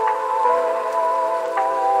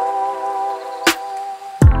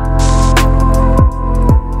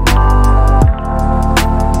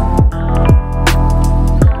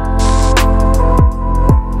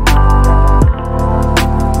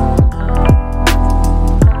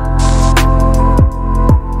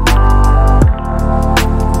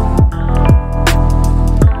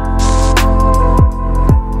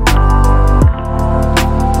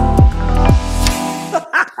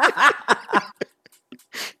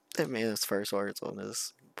That man's first words on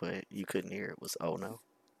this, but you couldn't hear it was "oh no,"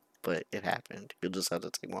 but it happened. You'll just have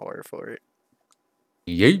to take my word for it.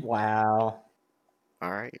 Yeet. Wow.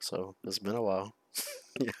 All right, so it's been a while.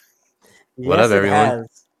 Yeah, What up, Yes, it everyone?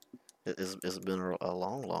 has. it's been a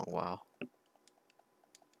long, long while,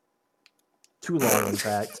 Too long, in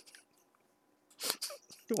fact.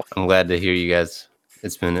 I'm glad to hear you guys.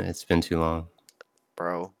 It's been too long.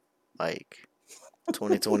 bro. Like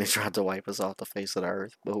 2020 tried to wipe us off the face of the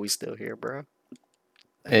earth, but we still here, bro.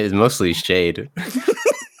 It's mostly shade.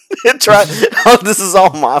 It tried. Oh, this is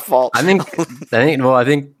all my fault. I think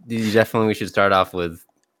we should start off with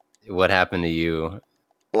what happened to you.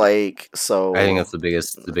 Like, I think so that's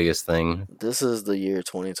the biggest thing. this is the year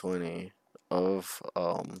 2020 of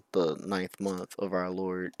the ninth month of our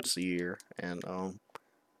Lord's year, and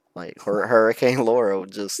like Hurricane Laura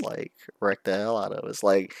just like wrecked the hell out of us.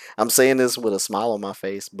 Like, I'm saying this with a smile on my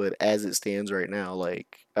face, but as it stands right now,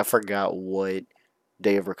 like, I forgot what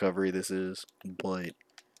day of recovery this is, but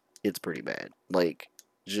it's pretty bad. Like,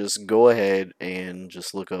 just go ahead and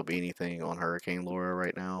just look up anything on Hurricane Laura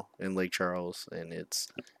right now in Lake Charles, and it's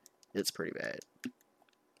pretty bad.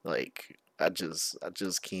 Like, I just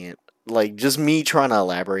can't. Like, just me trying to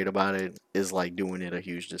elaborate about it is like doing it a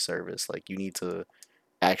huge disservice. Like, you need to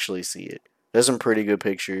actually see it. There's some pretty good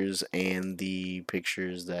pictures, and the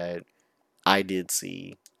pictures that I did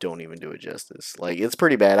see don't even do it justice. Like, it's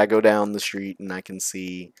pretty bad. I go down the street and I can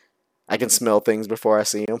smell things before I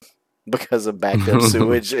see them because of backed up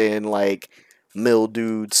sewage and like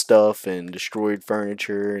mildewed stuff and destroyed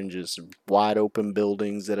furniture and just wide open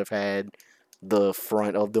buildings that have had the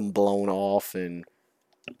front of them blown off, and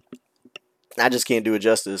I just can't do it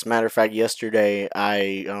justice. Matter of fact, yesterday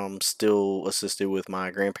I still assisted with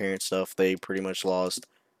my grandparents' stuff. They pretty much lost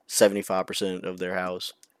 75% of their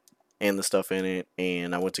house and the stuff in it,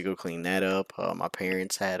 and I went to go clean that up. My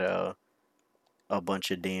parents had a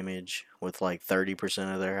bunch of damage with like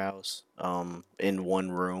 30% of their house in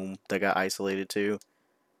one room that got isolated to,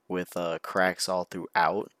 with cracks all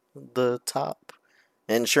throughout the top.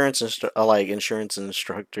 Insurance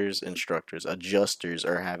instructors, adjusters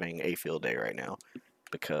are having a field day right now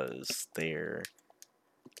because they're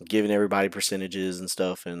giving everybody percentages and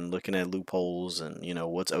stuff and looking at loopholes and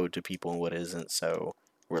what's owed to people and what isn't. So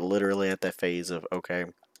we're literally at that phase of, okay,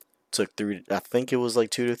 took through, I think it was like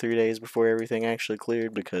 2 to 3 days before everything actually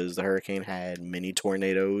cleared because the hurricane had many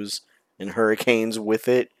tornadoes and hurricanes with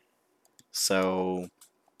it. So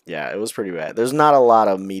yeah, it was pretty bad. There's not a lot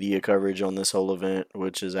of media coverage on this whole event,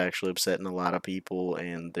 which is actually upsetting a lot of people,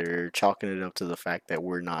 and they're chalking it up to the fact that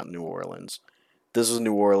we're not New Orleans. This was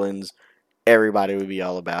New Orleans, everybody would be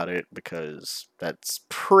all about it because that's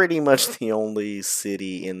pretty much the only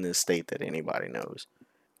city in this state that anybody knows.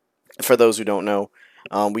 For those who don't know,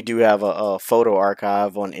 we do have a photo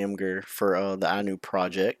archive on Imgur for the Anu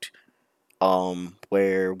project,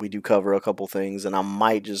 where we do cover a couple things, and I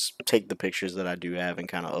might just take the pictures that I do have and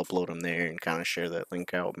kind of upload them there and kind of share that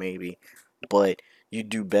link out maybe. But you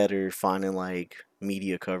do better finding like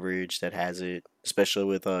media coverage that has it, especially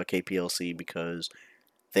with KPLC, because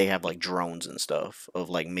they have like drones and stuff of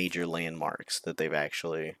like major landmarks that they've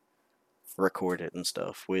actually recorded and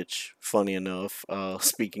stuff. Which, funny enough,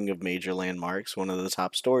 speaking of major landmarks, one of the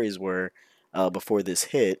top stories were before this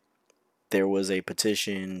hit, there was a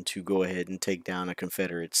petition to go ahead and take down a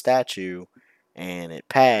Confederate statue, and it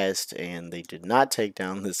passed, and they did not take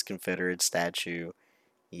down this Confederate statue.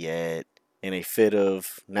 Yet, in a fit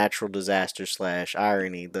of natural disaster slash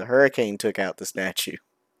irony, the hurricane took out the statue.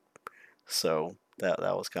 So that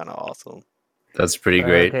was kind of awesome. That's pretty The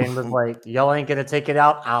great. hurricane was like, y'all ain't gonna take it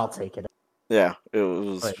out, I'll take it out. Yeah, it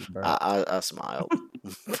was. Wait, bro. I smiled,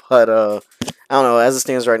 but I don't know. As it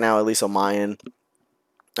stands right now, at least on my end,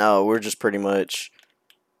 we're just pretty much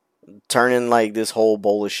turning like this whole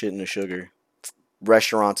bowl of shit into sugar.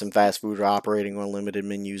 Restaurants and fast food are operating on limited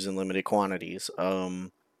menus and limited quantities.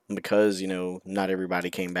 Because not everybody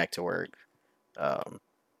came back to work. Um,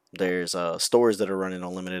 there's stores that are running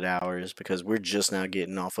on limited hours because we're just now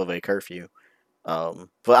getting off of a curfew. But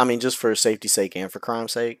I mean, just for safety's sake and for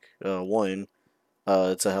crime's sake, one,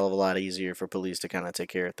 it's a hell of a lot easier for police to kind of take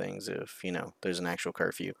care of things if there's an actual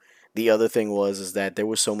curfew. The other thing was is that there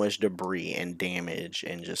was so much debris and damage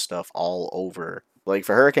and just stuff all over. Like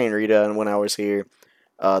for Hurricane Rita, and when I was here,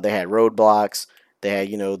 they had roadblocks. They had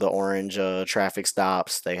the orange traffic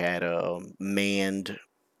stops. They had manned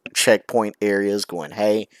checkpoint areas going,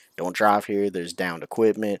 hey, don't drive here. There's downed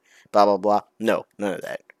equipment. Blah blah blah. No, none of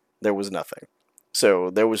that. There was nothing.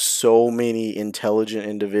 So there was so many intelligent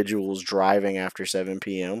individuals driving after 7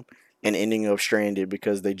 p.m. and ending up stranded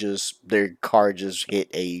because their car just hit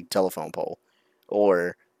a telephone pole,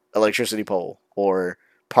 or electricity pole or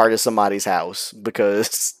part of somebody's house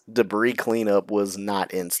because debris cleanup was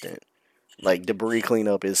not instant. Like, debris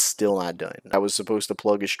cleanup is still not done. I was supposed to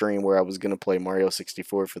plug a stream where I was going to play Mario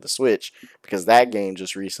 64 for the Switch because that game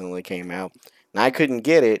just recently came out. And I couldn't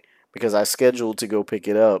get it because I scheduled to go pick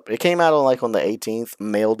it up. It came out on the 18th.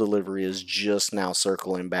 Mail delivery is just now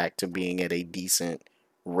circling back to being at a decent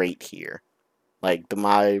rate here. Like,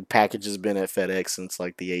 my package has been at FedEx since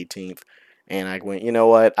like the 18th. And I went, you know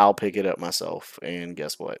what? I'll pick it up myself. And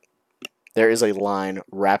guess what? There is a line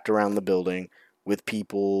wrapped around the building with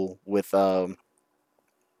people with those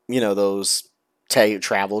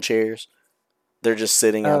travel chairs. They're just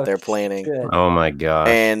sitting out Oh, there planning. shit. Oh my gosh.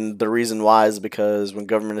 And the reason why is because when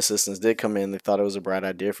government assistance did come in, they thought it was a bright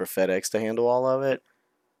idea for FedEx to handle all of it.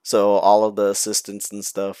 So all of the assistance and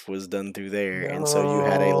stuff was done through there. And so you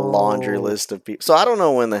had a laundry No. list of people. So I don't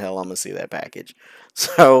know when the hell I'm going to see that package.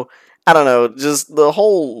 So I don't know. Just the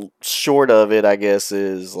whole short of it, I guess,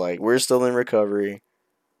 is like we're still in recovery.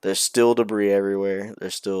 There's still debris everywhere.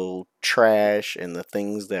 There's still trash and the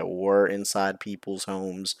things that were inside people's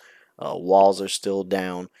homes. Walls are still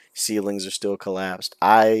down. Ceilings are still collapsed.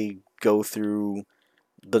 I go through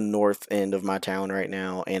the north end of my town right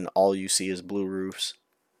now, and all you see is blue roofs.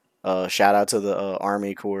 Shout out to the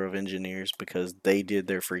Army Corps of Engineers because they did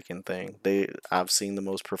their freaking thing. I've seen the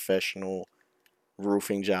most professional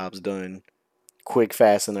roofing jobs done, quick,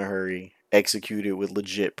 fast, in a hurry, executed with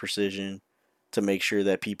legit precision to make sure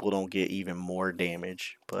that people don't get even more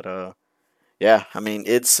damage. But yeah, I mean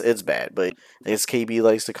it's bad, but as KB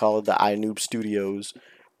likes to call it, the iNoob Studios,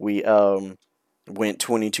 we went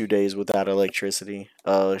 22 days without electricity.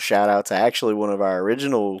 Shout out to actually one of our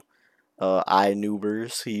original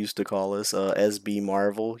iNoobers, he used to call us, SB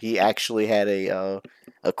Marvel. He actually had a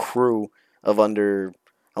crew of under,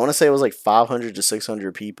 I want to say it was like 500 to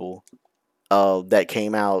 600 people that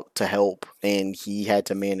came out to help, and he had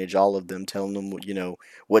to manage all of them, telling them,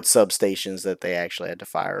 what substations that they actually had to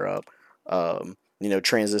fire up,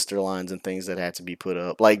 transistor lines and things that had to be put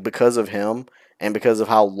up. Like, because of him and because of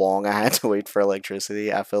how long I had to wait for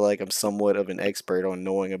electricity, I feel like I'm somewhat of an expert on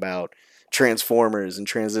knowing about transformers and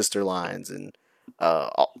transistor lines and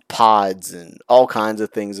pods and all kinds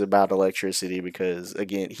of things about electricity because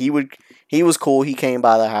again he was cool. He came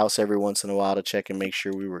by the house every once in a while to check and make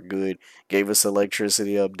sure we were good, gave us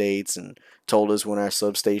electricity updates and told us when our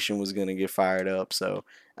substation was going to get fired up. So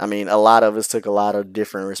I mean, a lot of us took a lot of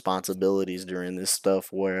different responsibilities during this stuff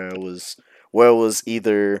where it was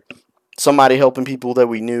either somebody helping people that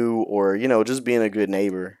we knew or just being a good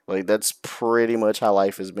neighbor. Like, that's pretty much how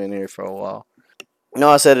life has been here for a while. No,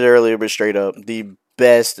 I said it earlier, but straight up, the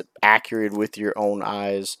best accurate with your own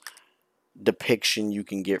eyes depiction you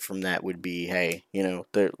can get from that would be, hey,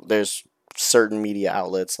 there's certain media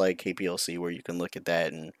outlets like KPLC where you can look at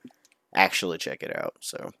that and actually check it out.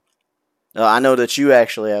 So I know that you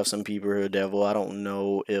actually have some people who are devil. I don't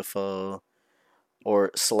know if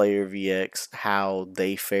or Slayer VX how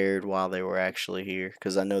they fared while they were actually here,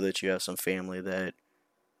 because I know that you have some family that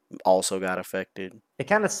also got affected. It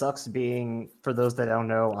kind of sucks being, for those that don't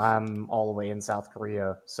know, I'm all the way in South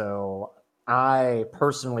Korea. So I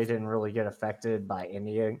personally didn't really get affected by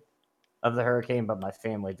any of the hurricane, but my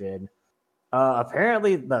family did.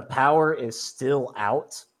 Apparently, the power is still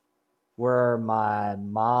out where my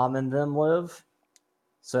mom and them live.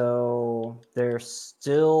 So they're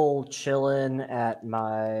still chilling at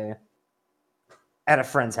a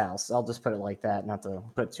friend's house. I'll just put it like that, not to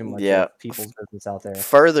put too much Yeah. of people's business out there.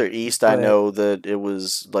 Further east, I But- know that it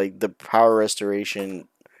was like the power restoration.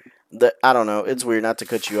 I don't know. It's weird not to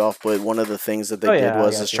cut you off, but one of the things that they Oh, did yeah, I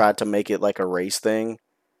was got is you. tried to make it like a race thing,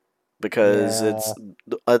 because Yeah.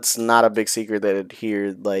 it's not a big secret that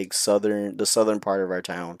here, like the southern part of our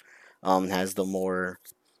town, has the more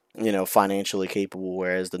financially capable,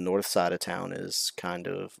 whereas the north side of town is kind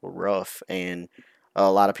of rough. And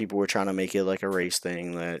a lot of people were trying to make it like a race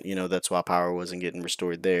thing that that's why power wasn't getting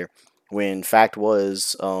restored there. When fact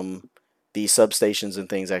was, the substations and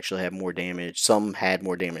things actually had more damage. Some had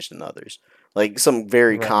more damage than others. Like some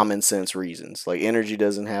very Right. common sense reasons. Like Energy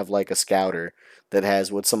doesn't have like a scouter that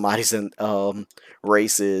has what somebody's in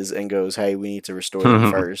race is and goes, hey, we need to restore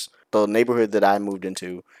them first. The neighborhood that I moved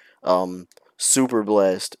into, super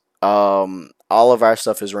blessed. All of our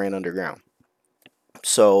stuff is ran underground.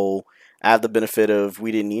 So I have the benefit of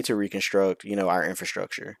we didn't need to reconstruct, our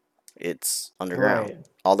infrastructure. It's underground. Right.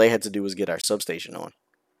 All they had to do was get our substation on.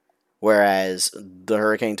 Whereas the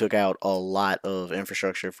hurricane took out a lot of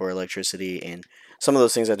infrastructure for electricity, and some of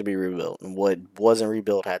those things had to be rebuilt. And what wasn't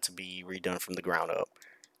rebuilt had to be redone from the ground up.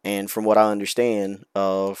 And from what I understand,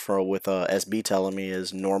 with SB telling me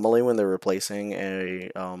is normally when they're replacing a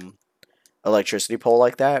electricity pole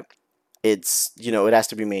like that, it's it has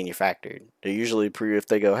to be manufactured. They usually if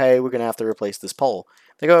they go, hey, we're gonna have to replace this pole.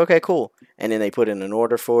 They go, okay, cool, and then they put in an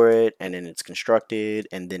order for it, and then it's constructed,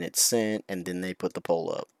 and then it's sent, and then they put the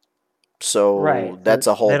pole up. Right. So that's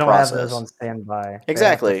a whole They don't have those process. on standby. They have to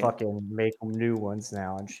Exactly. fucking make new ones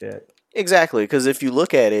now and shit. Exactly, because if you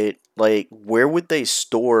look at it, like, where would they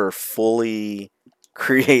store fully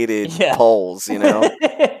created Yeah. poles, Yeah,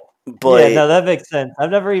 But no, that makes sense.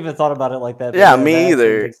 I've never even thought about it like that, but yeah, yeah, that me actually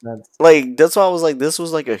either. makes sense. Like, that's why I was like, this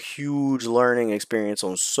was like a huge learning experience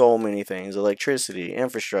on so many things: electricity,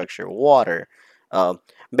 infrastructure, water. Um,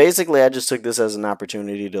 Basically, I just took this as an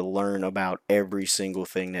opportunity to learn about every single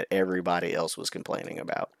thing that everybody else was complaining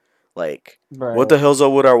about. Like, what Right. the hell's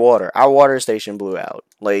up with our water? Our water station blew out.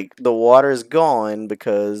 Like, the water's gone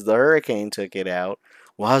because the hurricane took it out.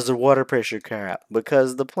 Why is the water pressure crap?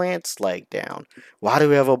 Because the plant's like down. Why do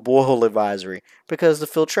we have a borehole advisory? Because the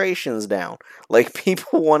filtration's down. Like,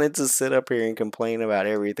 people wanted to sit up here and complain about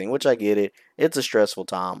everything, which I get it. It's a stressful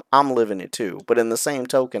time. I'm living it too. But in the same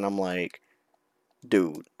token, I'm like,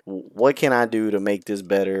 dude, what can I do to make this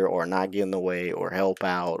better or not get in the way or help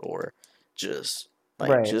out or just like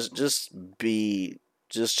Right. just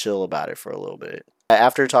chill about it for a little bit.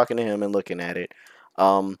 After talking to him and looking at it,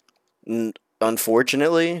 um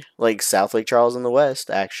unfortunately, like, South Lake Charles in the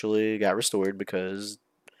West actually got restored because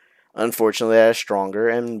unfortunately they had stronger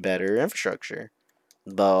and better infrastructure.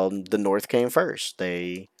 The North came first.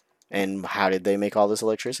 And how did they make all this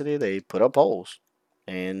electricity? They put up poles,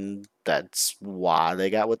 and that's why they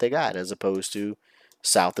got what they got, as opposed to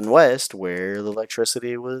South and West, where the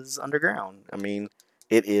electricity was underground. I mean,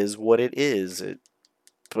 it is what it is.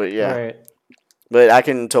 But yeah, Right. but I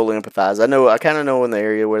can totally empathize. I kind of know in the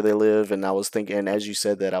area where they live, and I was thinking, as you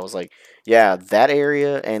said that, I was like, yeah, that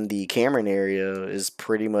area and the Cameron area is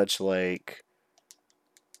pretty much like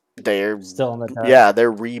they're Still in the dust. yeah,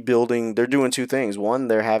 they're rebuilding. They're doing two things: one,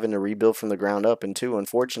 they're having to rebuild from the ground up, and two,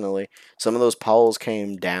 unfortunately, some of those poles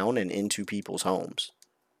came down and into people's homes.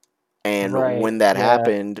 And Right. when that Yeah.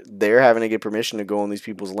 happened, they're having to get permission to go on these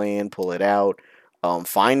people's land, pull it out,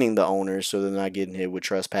 finding the owners so they're not getting hit with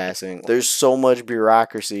trespassing. There's so much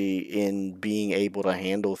bureaucracy in being able to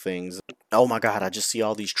handle things. Oh my God, I just see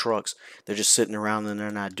all these trucks. They're just sitting around and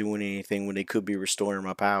they're not doing anything when they could be restoring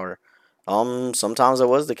my power. Sometimes that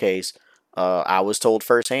was the case. I was told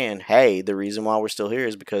firsthand, hey, the reason why we're still here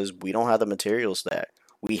is because we don't have the materials that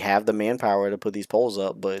we have the manpower to put these poles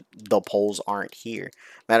up, but the poles aren't here.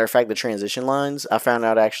 Matter of fact, the transition lines, I found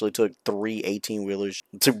out actually took 3 18-wheelers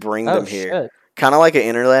to bring Oh them here. shit. Kind of like an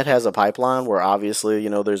internet has a pipeline where obviously,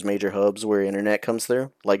 there's major hubs where internet comes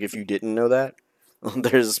through. Like, if you didn't know that,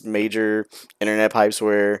 there's major internet pipes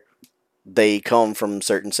where they come from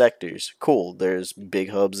certain sectors. Cool. There's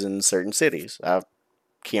big hubs in certain cities. I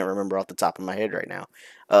can't remember off the top of my head right now.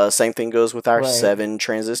 Same thing goes with our Right. 7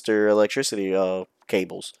 transistor electricity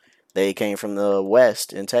cables. They came from the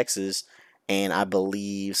west in Texas, and I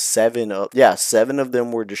believe 7 of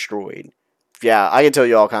them were destroyed. Yeah, I can tell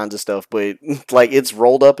you all kinds of stuff, but like, it's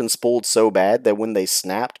rolled up and spooled so bad that when they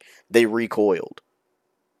snapped, they recoiled.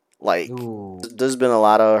 Like, Ooh. there's been a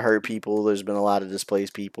lot of hurt people, there's been a lot of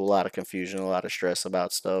displaced people, a lot of confusion, a lot of stress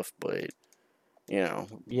about stuff, but you know,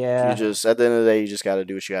 you Yeah. just, at the end of the day, you just got to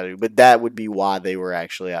do what you got to do. But that would be why they were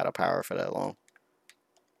actually out of power for that long.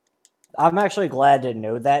 I'm actually glad to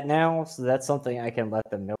know that now, so that's something I can let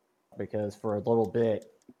them know, because for a little bit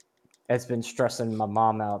it's been stressing my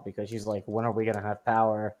mom out because she's like, when are we gonna have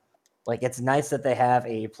power? Like, it's nice that they have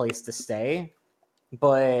a place to stay,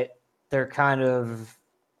 but they're kind of,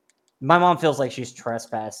 my mom feels like she's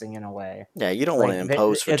trespassing in a way. Yeah, you don't want to Like,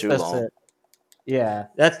 impose for it's too just long. a, yeah,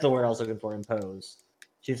 that's the word I was looking for, impose.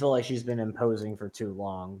 She feel like she's been imposing for too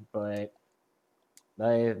long, but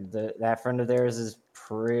that friend of theirs is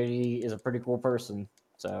a pretty cool person,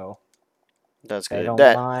 so That's they good.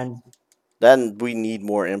 don't mind. Then we need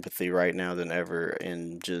more empathy right now than ever,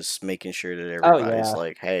 and just making sure that Oh everybody's yeah,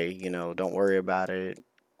 like, hey, don't worry about it.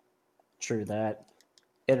 true that.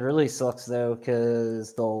 It really sucks though,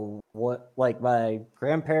 because like my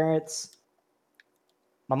grandparents.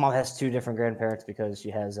 My mom has two different grandparents because she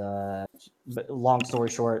has long story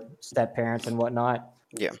short, step parents and whatnot.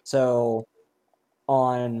 Yeah, So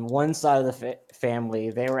on one side of the family,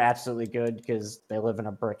 they were absolutely good because they live in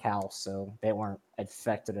a brick house, so they weren't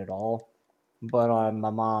affected at all. But on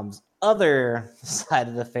my mom's other side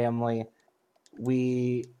of the family,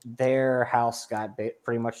 their house got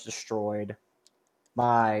pretty much destroyed.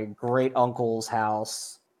 My great uncle's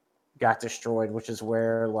house got destroyed, which is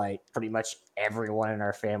where like pretty much everyone in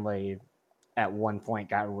our family at one point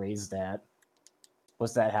got raised at,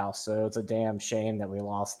 was that house. So it's a damn shame that we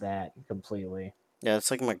lost that completely. Yeah,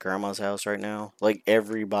 it's like my grandma's house right now. Like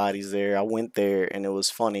everybody's there. I went there and it was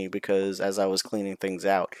funny because as I was cleaning things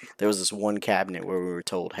out, there was this one cabinet where we were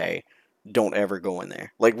told, "Hey, don't ever go in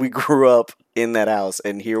there." Like we grew up in that house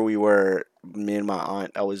and here we were, me and my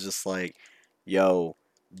aunt. I was just like, "Yo,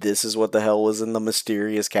 this is what the hell was in the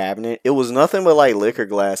mysterious cabinet." It was nothing but like liquor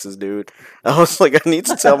glasses, dude. I was like, I need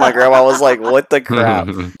to tell my grandma. I was like, "What the crap?"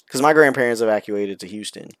 Because my grandparents evacuated to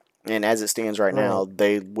Houston. And as it stands right now, Right.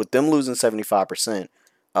 they with them losing 75%,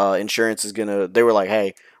 insurance is gonna. They were like,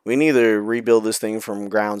 "Hey, we can either rebuild this thing from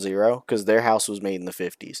ground zero because their house was made in the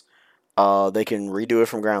 50s. They can redo it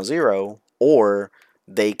from ground zero, or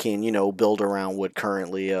they can, build around what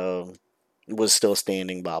currently was still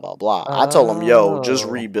standing. Blah blah blah." I told them, "Yo, just Oh,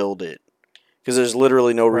 rebuild it." Because there's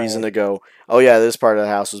literally no reason right. to go, "Oh yeah, this part of the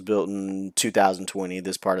house was built in 2020.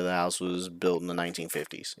 This part of the house was built in the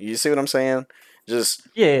 1950s." You see what I'm saying? Just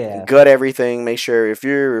Yeah. gut everything. Make sure if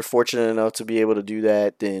you're fortunate enough to be able to do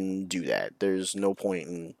that, then do that. There's no point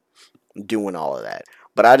in doing all of that.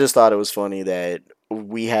 But I just thought it was funny that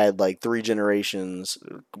we had like three generations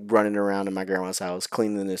running around in my grandma's house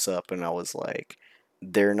cleaning this up, and I was like,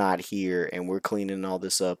 they're not here, and we're cleaning all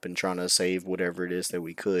this up and trying to save whatever it is that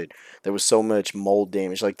we could. There was so much mold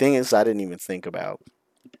damage, like things I didn't even think about,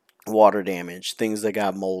 water damage, things that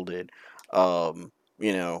got molded. Um,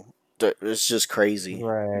 you know, it's just crazy.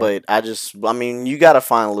 Right. But I mean, you got to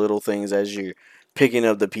find little things as you're picking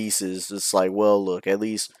up the pieces. It's like, well, look, at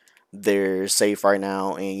least they're safe right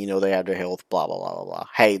now, and they have their health. Blah blah blah blah blah.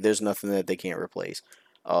 Hey, there's nothing that they can't replace.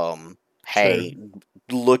 True. Hey,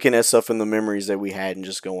 looking at stuff in the memories that we had and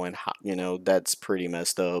just going, that's pretty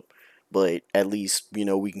messed up. But at least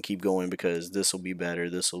we can keep going because this will be better.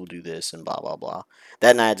 This will do this and blah blah blah.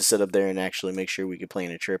 That night I had to sit up there and actually make sure we could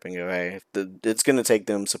plan a trip and go, hey, it's going to take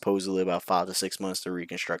them supposedly about 5 to 6 months to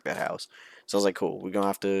reconstruct that house. So I was like, cool, we're going to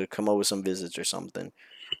have to come up with some visits or something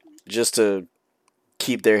just to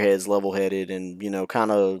keep their heads level headed and,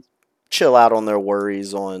 kind of chill out on their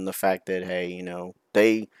worries on the fact that, hey,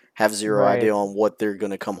 they have zero Right. idea on what they're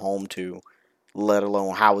going to come home to, let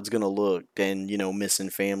alone how it's going to look and, missing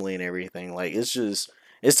family and everything. Like, it's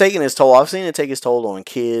taking its toll. I've seen it take its toll on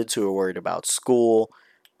kids who are worried about school.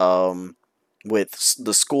 Um,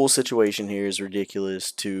 the school situation here is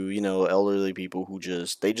ridiculous to, elderly people who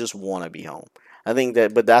they just want to be home.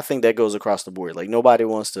 But I think that goes across the board. Like, nobody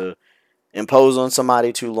wants to impose on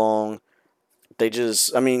somebody too long.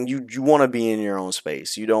 I mean, you want to be in your own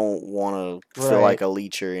space. You don't want to feel like Right. a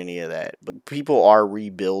leech or any of that. But people are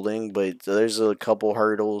rebuilding, but there's a couple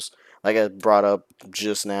hurdles. Like I brought up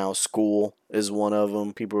just now, school is one of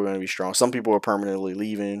them. People are going to be strong. Some people are permanently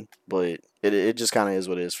leaving, but it just kind of is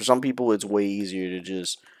what it is. For some people, it's way easier to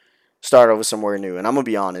just start over somewhere new. And I'm going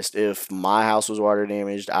to be honest, if my house was water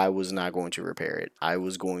damaged, I was not going to repair it. I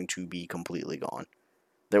was going to be completely gone.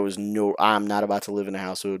 I'm not about to live in a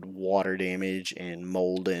house with water damage and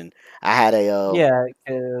mold. And I had Yeah,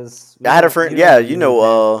 because I had a friend. you Yeah, don't need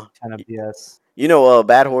that kind of BS.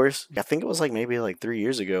 Bad Horse. I think it was like maybe like 3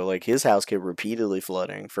 years ago. Like his house kept repeatedly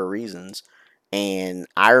flooding for reasons, and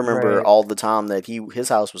I remember Right. all the time that his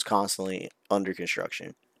house was constantly under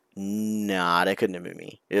construction. Nah, that couldn't have been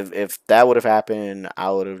me. If that would have happened,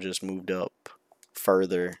 I would have just moved up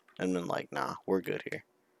further and been like, nah, we're good here.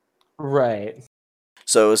 Right.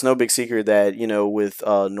 So it's no big secret that, with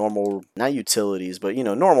normal, not utilities, but,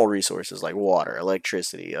 normal resources like water,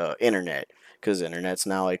 electricity, internet, because internet's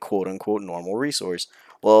now a quote unquote normal resource.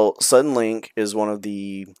 Well, Suddenlink is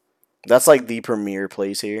that's like the premier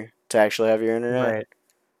place here to actually have your internet, Right.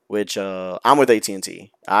 which I'm with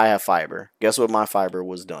AT&T. I have fiber. Guess what my fiber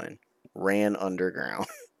was done? Ran underground.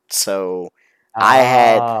 So I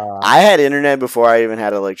had Ah, I had internet before I even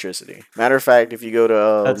had electricity. Matter of fact, if you go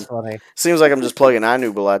to that's funny. seems like I'm just plugging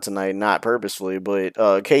iNoob tonight, not purposefully, but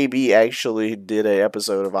KB actually did a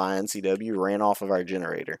episode of INCW, ran off of our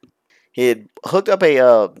generator. He had hooked up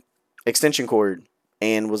a extension cord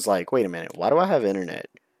and was like, "Wait a minute, why do I have internet?"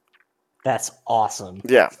 That's awesome.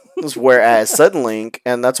 Yeah. Whereas Suddenlink,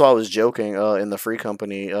 and that's why I was joking in the free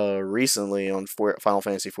company recently on Final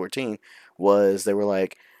Fantasy 14, was they were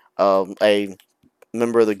like, a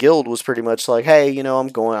member of the guild was pretty much like, "Hey,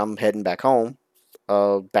 I'm heading back home,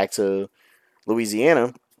 back to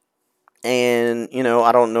Louisiana, and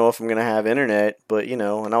I don't know if I'm gonna have internet, but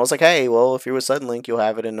and I was like, hey, well, if you're with Suddenlink, you'll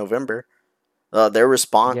have it in November. Their Yeah.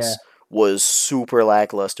 response was super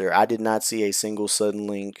lackluster. I did not see a single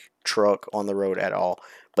Suddenlink truck on the road at all.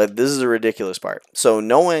 But this is the ridiculous part. So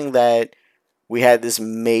knowing that we had this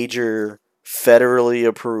major federally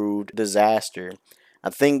approved disaster. I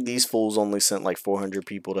think these fools only sent like 400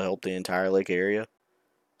 people to help the entire lake area.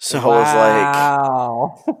 So I was like,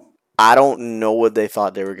 Wow. I don't know what they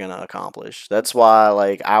thought they were going to accomplish. That's why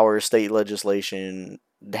like our state legislation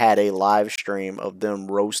had a live stream of them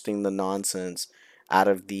roasting the nonsense out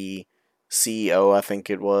of the CEO, I think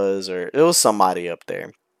it was, or it was somebody up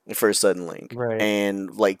there for Suddenlink. Right.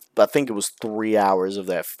 And like I think it was 3 hours of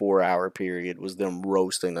that 4 hour period was them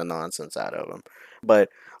roasting the nonsense out of them. But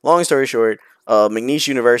long story short, McNeese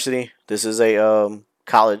University, this is a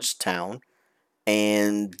college town,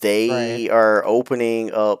 and they are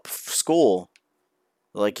opening up school.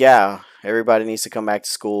 Like, yeah, everybody needs to come back to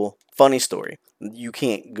school. Funny story, you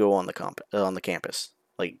can't go on the campus.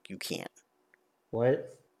 Like, you can't.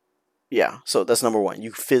 What? Yeah, so that's number one.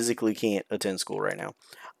 You physically can't attend school right now.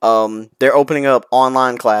 They're opening up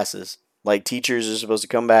online classes. Like, teachers are supposed to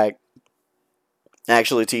come back,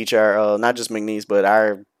 actually teach our not just McNeese, but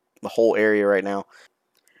our whole area right now,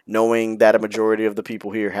 knowing that a majority of the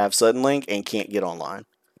people here have Suddenlink and can't get online.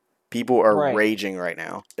 People are Right. raging right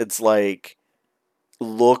now. It's like,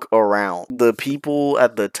 look around. The people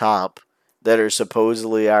at the top that are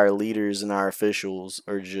supposedly our leaders and our officials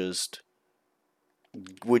are just,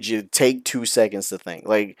 would you take 2 seconds to think?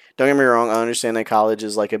 Like, don't get me wrong, I understand that college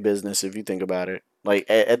is like a business if you think about it. Like,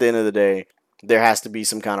 at the end of the day, there has to be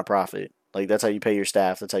some kind of profit. Like, that's how you pay your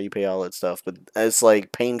staff, that's how you pay all that stuff. But it's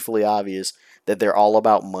like painfully obvious that they're all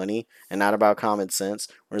about money and not about common sense.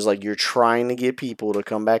 Whereas, like, you're trying to get people to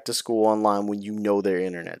come back to school online when you know their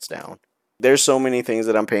internet's down. There's so many things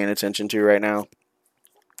that I'm paying attention to right now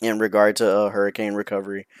in regard to hurricane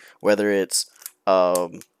recovery, whether it's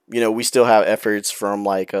we still have efforts from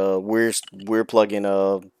like we're plugging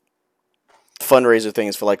fundraiser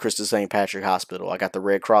things for like Christus St. Patrick Hospital. I got the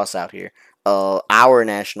Red Cross out here. Our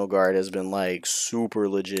National Guard has been like super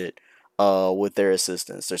legit with their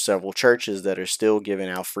assistance. There's several churches that are still giving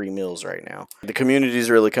out free meals right now. The community is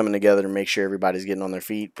really coming together to make sure everybody's getting on their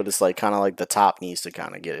feet, but it's like kind of like the top needs to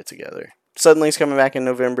kind of get it together. Suddenly's coming back in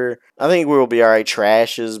November. I think we'll be alright.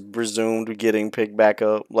 Trash is presumed getting picked back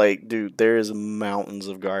up. Like, dude, there is mountains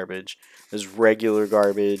of garbage. There's regular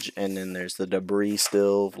garbage, and then there's the debris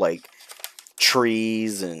still, like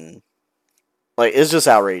trees, and like it's just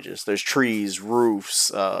outrageous. There's trees, roofs,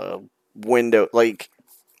 window. Like,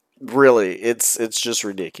 really, it's just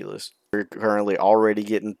ridiculous. We're currently already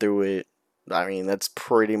getting through it. I mean, that's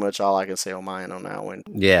pretty much all I can say on mine on that one.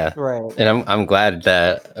 Yeah. Right. And I'm glad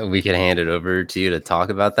that we can hand it over to you to talk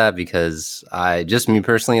about that, because me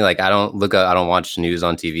personally, like I don't watch news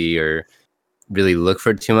on TV or really look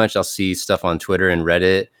for too much. I'll see stuff on Twitter and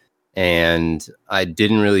Reddit, and I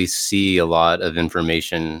didn't really see a lot of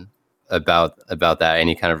information about that,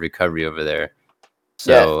 any kind of recovery over there.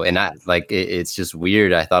 So, and I like it's just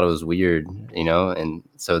weird. I thought it was weird, and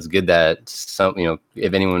so it's good that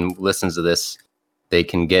if anyone listens to this, they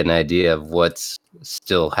can get an idea of what's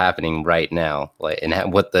still happening right now, like, and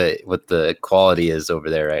what the quality is over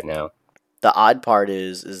there right now. The odd part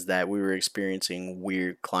is that we were experiencing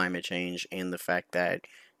weird climate change, and the fact that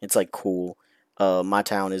it's like cool. My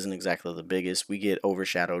town isn't exactly the biggest. We get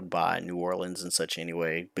overshadowed by New Orleans and such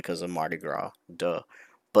anyway because of Mardi Gras. Duh.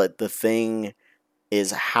 But the thing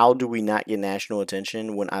is, how do we not get national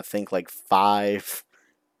attention when I think like 5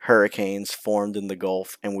 hurricanes formed in the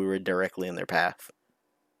Gulf and we were directly in their path?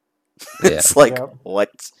 It's like, what?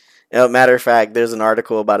 Matter of fact, there's an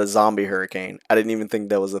article about a zombie hurricane. I didn't even think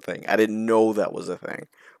that was a thing. I didn't know that was a thing.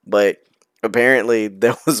 But apparently,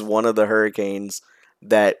 there was one of the hurricanes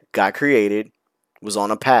that got created, was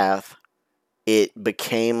on a path. It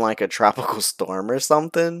became like a tropical storm or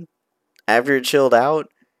something after it chilled out.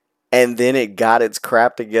 And then it got its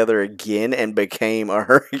crap together again and became a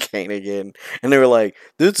hurricane again. And they were like,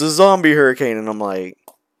 this is a zombie hurricane. And I'm like,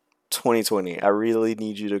 2020, I really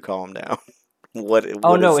need you to calm down. What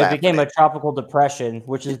no, is it became happening? a tropical depression,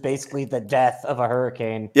 which is basically the death of a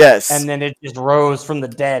hurricane. Yes. And then it just rose from the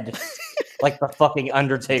dead. Like the fucking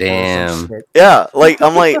Undertaker or some shit. Yeah, like,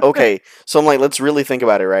 I'm like, okay. So I'm like, let's really think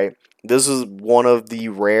about it, right? This is one of the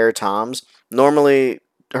rare times. Normally,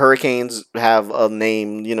 hurricanes have a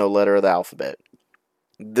name, letter of the alphabet.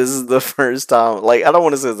 This is the first time, like, I don't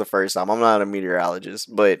want to say it's the first time. I'm not a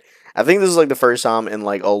meteorologist, but I think this is like the first time in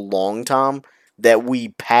like a long time that we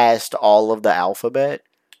passed all of the alphabet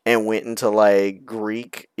and went into like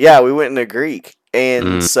Greek. Yeah, we went into Greek.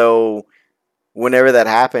 And so whenever that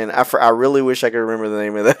happened, I really wish I could remember the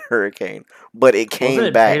name of that hurricane, but it came Was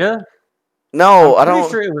it back. Beta? No, I'm I don't.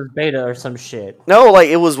 pretty sure it was Beta or some shit. No, like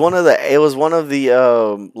it was one of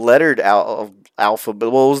the lettered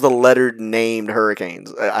alphabet. Well, it was the lettered named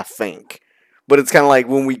hurricanes, I think. But it's kind of like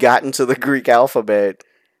when we got into the Greek alphabet,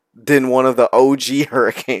 then one of the OG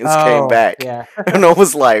hurricanes came back. Yeah. And I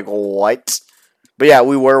was like, what? But yeah,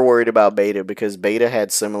 we were worried about Beta because Beta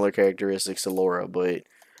had similar characteristics to Laura, but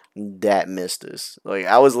that missed us. Like,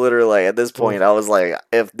 I was literally like, at this point, I was like,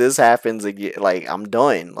 if this happens again, like, I'm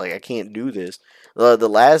done. Like, I can't do this. The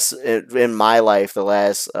last, in my life, the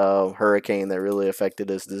last hurricane that really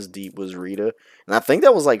affected us this deep was Rita. And I think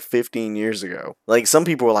that was like 15 years ago. Like, some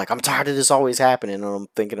people were like, I'm tired of this always happening. And I'm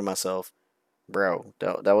thinking to myself, bro,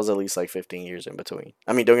 that was at least like 15 years in between.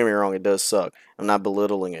 I mean, don't get me wrong, it does suck. I'm not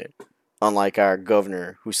belittling it. Unlike our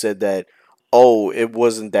governor who said that, oh, it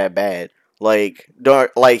wasn't that bad. Like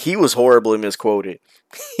he was horribly misquoted.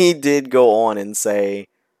 He did go on and say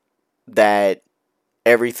that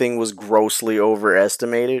everything was grossly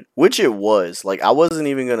overestimated, which it was. Like, I wasn't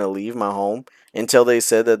even going to leave my home until they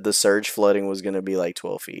said that the surge flooding was going to be like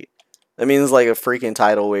 12 feet. That means like a freaking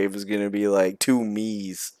tidal wave is going to be like 2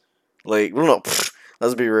 me's. Like, well, no,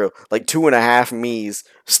 let's be real. Like 2.5 me's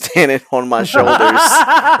standing on my shoulders,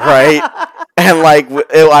 right? And like,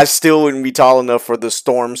 I still wouldn't be tall enough for the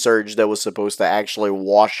storm surge that was supposed to actually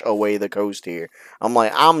wash away the coast here. I'm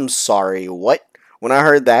like, I'm sorry, what? When I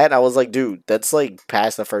heard that, I was like, dude, that's like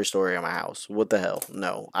past the first story of my house. What the hell?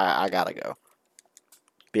 No, I gotta go.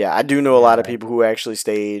 But yeah, I do know a lot of people who actually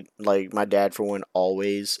stayed. Like, my dad, for one,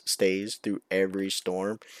 always stays through every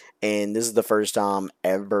storm. And this is the first time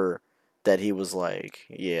ever that he was like,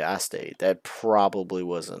 yeah, I stayed. That probably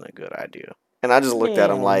wasn't a good idea. And I just looked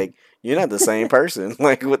at him like, you're not the same person.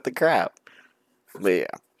 Like, what the crap? But yeah,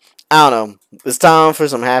 I don't know. It's time for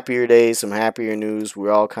some happier days, some happier news.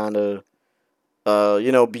 We're all kind of,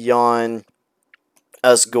 beyond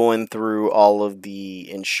us going through all of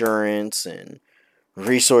the insurance and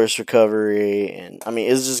resource recovery. And, I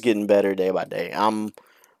mean, it's just getting better day by day.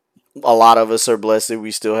 A lot of us are blessed that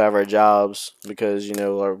we still have our jobs because,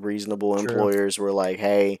 our reasonable employers were like,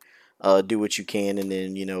 hey, do what you can and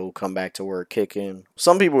then, come back to work kicking.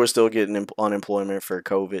 Some people are still getting unemployment for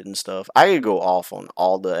COVID and stuff. I could go off on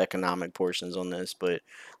all the economic portions on this, but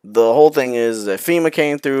the whole thing is that FEMA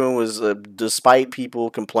came through and was, despite people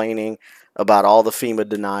complaining about all the FEMA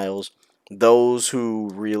denials, those who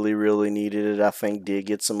really, really needed it, I think, did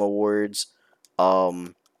get some awards.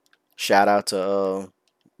 Shout out to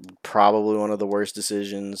probably one of the worst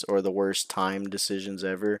decisions or the worst time decisions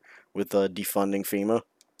ever with defunding FEMA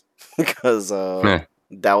because that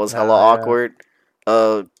was hella awkward.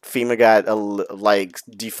 FEMA got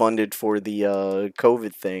defunded for the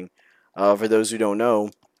COVID thing. For those who don't know,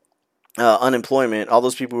 unemployment, all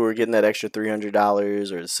those people who were getting that extra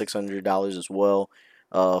 $300 or $600 as well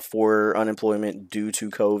for unemployment due to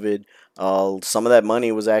COVID, some of that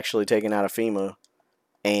money was actually taken out of FEMA.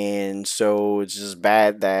 And so it's just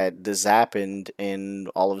bad that this happened, and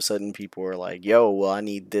all of a sudden people are like, yo, well, I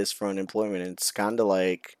need this for unemployment. And it's kind of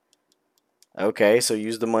like, okay, so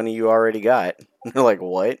use the money you already got. They're like,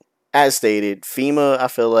 what? As stated, FEMA, I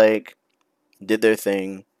feel like, did their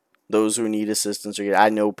thing. Those who need assistance, I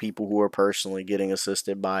know people who are personally getting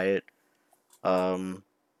assisted by it.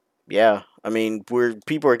 Yeah, I mean,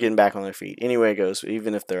 people are getting back on their feet. Anyway it goes,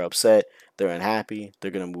 even if they're upset, they're unhappy,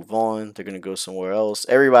 they're going to move on, they're going to go somewhere else.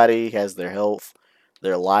 Everybody has their health,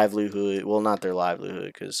 their livelihood. Well, not their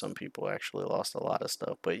livelihood, because some people actually lost a lot of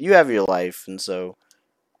stuff. But you have your life, and so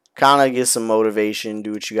kind of get some motivation,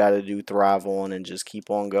 do what you got to do, thrive on, and just keep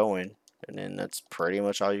on going. And then that's pretty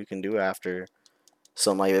much all you can do after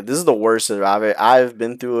something like that. This is the worst that I've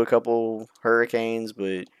been through a couple hurricanes,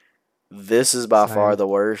 but this is by far the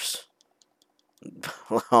worst.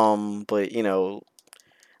 But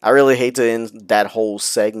I really hate to end that whole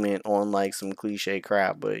segment on like some cliche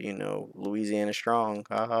crap, but Louisiana strong,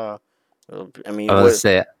 haha. I mean,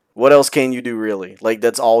 what else can you do really? Like,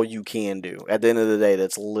 that's all you can do. At the end of the day,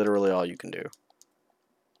 that's literally all you can do.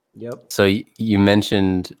 Yep. So you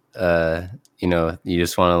mentioned, you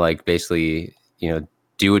just want to like basically,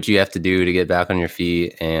 do what you have to do to get back on your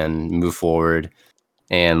feet and move forward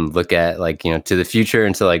and look at like, to the future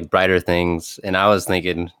and to like brighter things. And I was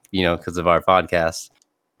thinking, because of our podcast,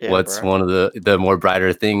 what's one of the more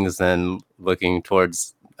brighter things than looking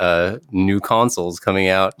towards new consoles coming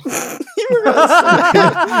out? The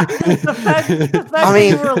fact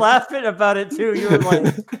you were laughing about it too. You were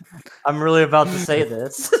like, I'm really about to say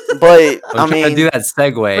this. But I'm trying to do that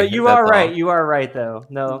segue. But you are right. You are right, though.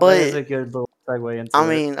 No, that is a good little segue into it. I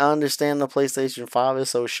mean, I understand the PlayStation 5 is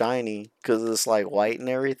so shiny because it's like white and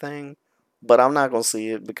everything. But I'm not going to see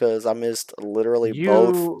it because I missed literally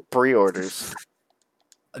both pre-orders.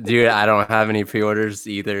 Dude, I don't have any pre-orders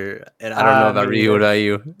either. And I don't know about you. What about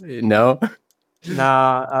you? No?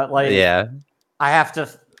 Nah, yeah. I have to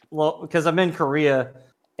well, because I'm in Korea,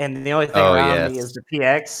 and the only thing Oh around me yes. is the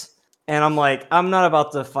PX, and I'm like, I'm not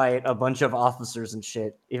about to fight a bunch of officers and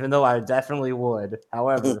shit, even though I definitely would.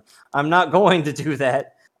 However, I'm not going to do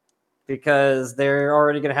that because they're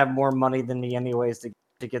already going to have more money than me anyways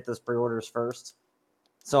to get those pre-orders first.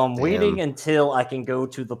 So I'm waiting Damn. until I can go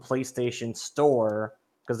to the PlayStation Store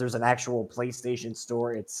because there's an actual PlayStation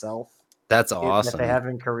Store itself That's that they awesome. have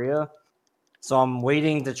in Korea. So I'm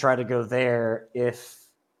waiting to try to go there if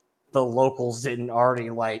the locals didn't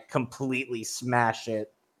already like completely smash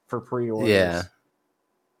it for pre-orders. Yeah.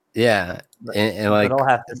 Yeah. And But like I'll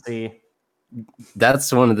have to see.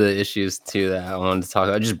 that's one of the issues too that I wanted to talk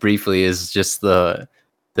about just briefly is just the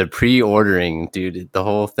pre-ordering, dude. The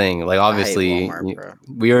whole thing. Like I hate obviously Walmart, bro.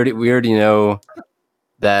 we already know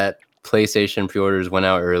that PlayStation pre-orders went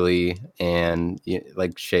out early, and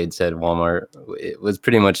like Shade said, Walmart it was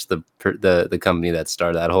pretty much the company that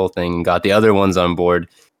started that whole thing and got the other ones on board.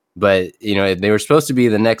 But they were supposed to be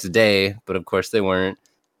the next day, but of course they weren't.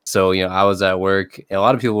 So I was at work, and a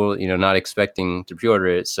lot of people were not expecting to pre-order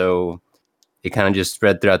it, so it kind of just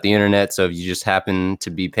spread throughout the internet. So if you just happened to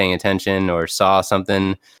be paying attention or saw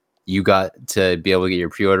something, you got to be able to get your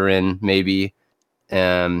pre-order in maybe.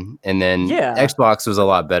 And then Yeah. Xbox was a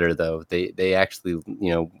lot better though. They actually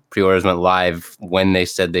pre-orders went live when they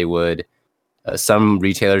said they would. Some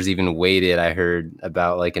retailers even waited. I heard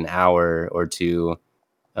about like an hour or two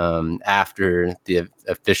after the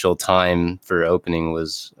official time for opening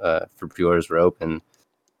was for pre-orders were open.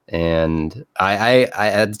 And I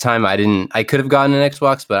at the time I could have gotten an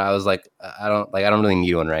Xbox, but I was like I don't really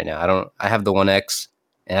need one right now. I have the One X,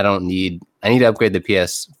 and I need to upgrade the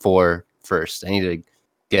PS4 first. I need to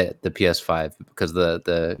get the PS5 because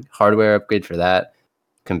the hardware upgrade for that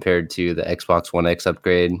compared to the Xbox One X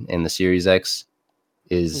upgrade and the Series X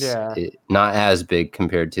is not as big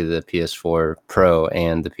compared to the PS4 Pro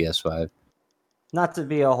and the PS5. Not to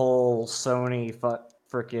be a whole Sony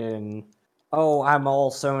freaking, oh, I'm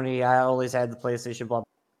all Sony. I always had the PlayStation, blah,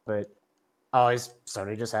 but always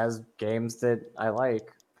Sony just has games that I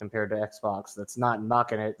like compared to Xbox. That's not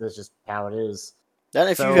knocking it. That's just how it is. And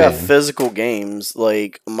if So- you have physical games,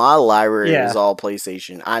 like my library is all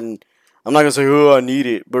PlayStation. I'm not gonna say, oh, I need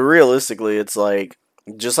it, but realistically, it's like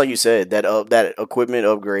just like you said, that equipment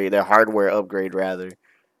upgrade, that hardware upgrade rather,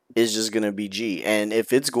 is just gonna be G. And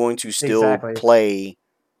if it's going to still play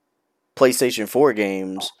PlayStation 4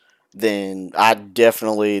 games, then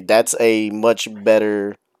that's a much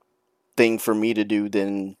better thing for me to do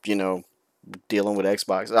than dealing with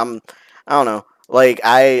Xbox. I don't know. Like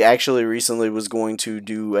I actually recently was going to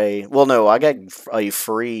do I got a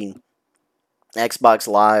free Xbox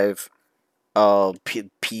Live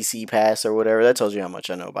PC pass or whatever. That tells you how much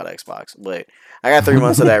I know about Xbox. But I got 3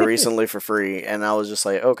 months of that recently for free, and I was just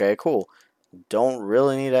like, okay, cool. Don't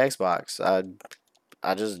really need an Xbox.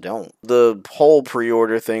 I just don't. The whole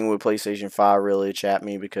pre-order thing with PlayStation 5 really chapped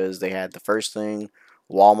me because they had the first thing.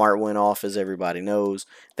 Walmart went off, as everybody knows.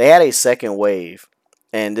 They had a second wave.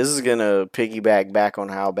 And this is going to piggyback back on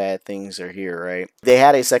how bad things are here, right? They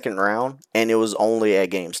had a second round, and it was only at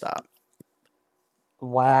GameStop.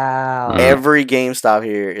 Wow. Every GameStop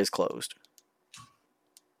here is closed.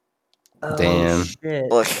 Damn.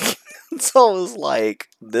 Shit. So it was like,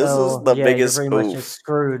 this is the biggest you're pretty much just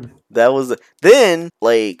screwed. That was then,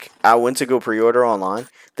 like, I went to go pre-order online.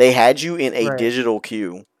 They had you in a digital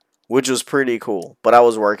queue, which was pretty cool. But I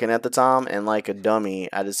was working at the time, and like a dummy,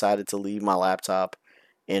 I decided to leave my laptop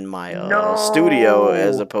in my studio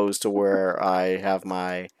as opposed to where I have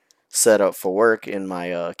my setup for work in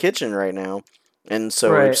my kitchen right now. And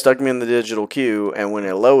so it stuck me in the digital queue, and when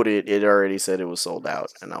it loaded, it already said it was sold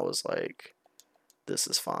out. And I was like, this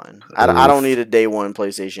is fine. I don't need a day one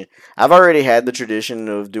PlayStation. I've already had the tradition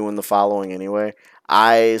of doing the following anyway.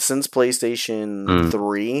 Since PlayStation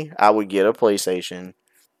 3, I would get a PlayStation,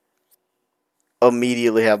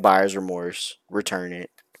 immediately have buyer's remorse, return it,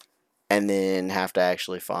 and then have to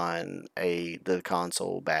actually find the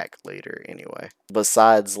console back later anyway.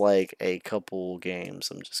 Besides like a couple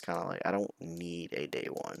games, I'm just kind of like, I don't need a day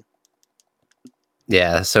one.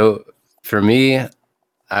 Yeah, so for me,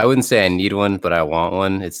 I wouldn't say I need one, but I want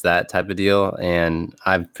one. It's that type of deal. And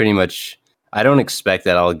I don't expect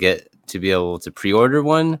that I'll get to be able to pre-order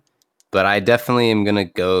one, but I definitely am going to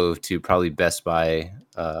go to probably Best Buy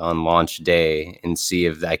on launch day and see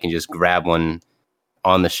if I can just grab one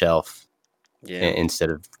on the shelf instead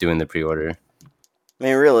of doing the pre-order. I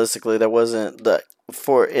mean, realistically, there wasn't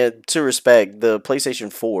to respect the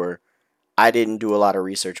PlayStation 4. I didn't do a lot of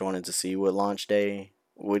research on it to see what launch day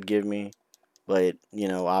would give me. But,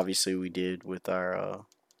 obviously we did with our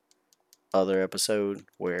other episode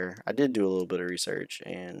where I did do a little bit of research,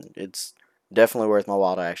 and it's definitely worth my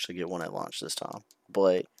while to actually get one at launch this time.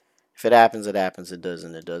 But if it happens, it happens. It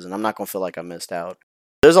doesn't, it doesn't. I'm not gonna feel like I missed out.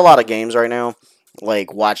 There's a lot of games right now,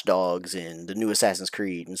 like Watch Dogs and the new Assassin's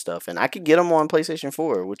Creed and stuff, and I could get them on PlayStation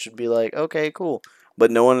 4, which would be like, okay, cool.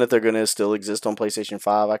 But knowing that they're gonna still exist on PlayStation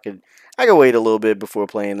 5, I could wait a little bit before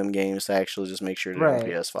playing them games to actually just make sure they're on Right.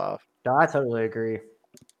 PS5. No, I totally agree.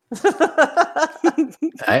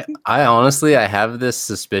 I honestly I have this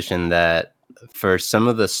suspicion that for some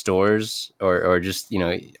of the stores or just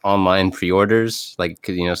online pre-orders, like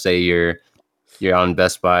say you're on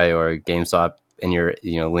Best Buy or GameStop and you're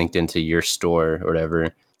linked into your store or whatever.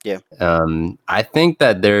 Yeah. I think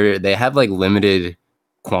that they have like limited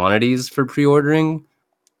quantities for pre-ordering.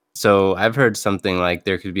 So I've heard something like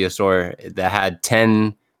there could be a store that had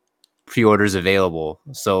 10 pre-orders available.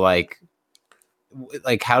 So like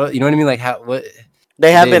how, you know what I mean? Like how, what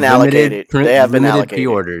They have been allocated. They have been limited allocated.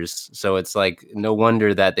 pre-orders. So it's like no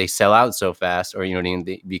wonder that they sell out so fast, or you know what I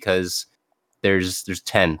mean? Because there's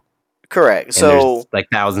 10. Correct. And So there's like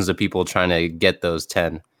thousands of people trying to get those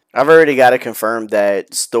 10. I've already got it confirmed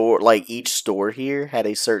that each store here had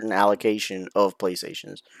a certain allocation of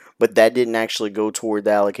PlayStations, but that didn't actually go toward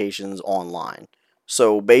the allocations online.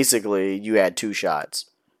 So basically, you had two shots.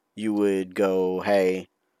 You would go, hey,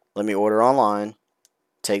 let me order online,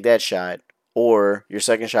 take that shot, or your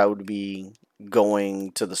second shot would be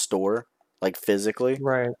going to the store, like physically,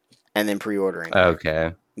 Right. and then pre-ordering. there.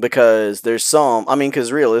 Okay. Because there's some, I mean,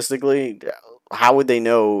 because realistically, how would they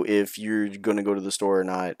know if you're going to go to the store or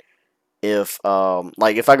not? If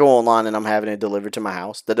if I go online and I'm having it delivered to my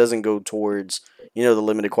house, that doesn't go towards the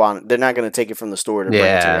limited quantity. They're not going to take it from the store to bring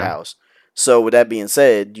it to your Yeah. house. So with that being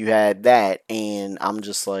said, you had that, and I'm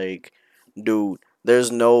just like, dude, there's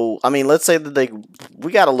no. I mean, let's say that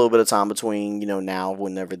we got a little bit of time between now,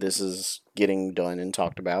 whenever this is getting done and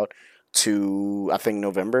talked about, to I think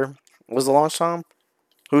November was the launch time.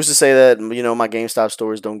 Who's to say that my GameStop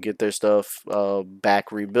stores don't get their stuff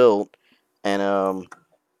back rebuilt, and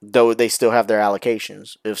though they still have their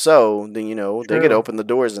allocations. If so, then they could True. open the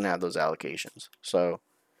doors and have those allocations. So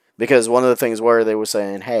because one of the things where they were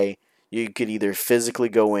saying, hey, you could either physically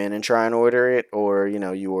go in and try and order it, or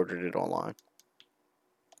you ordered it online.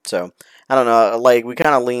 So I don't know. Like we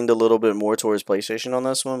kind of leaned a little bit more towards PlayStation on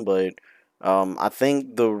this one, but I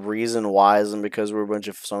think the reason why isn't because we're a bunch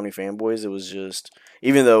of Sony fanboys. It was just,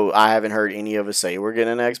 even though I haven't heard any of us say we're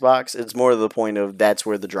getting an Xbox, it's more to the point of that's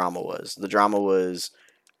where the drama was. The drama was,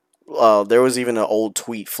 there was even an old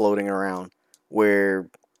tweet floating around where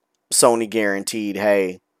Sony guaranteed,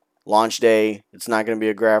 hey, launch day, it's not going to be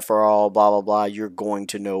a grab for all, blah, blah, blah. You're going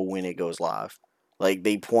to know when it goes live. Like,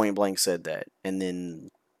 they point blank said that. And then,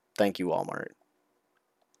 thank you, Walmart.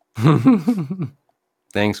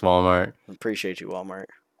 Thanks, Walmart. Appreciate you, Walmart.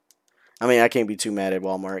 I mean, I can't be too mad at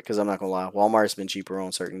Walmart because I'm not going to lie. Walmart's been cheaper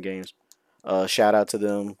on certain games. Shout out to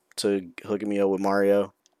them to hooking me up with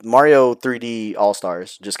Mario. Mario 3D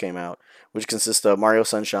All-Stars just came out, which consists of Mario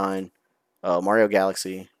Sunshine, Mario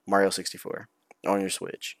Galaxy, Mario 64 on your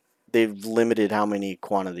Switch. They've limited how many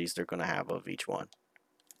quantities they're going to have of each one.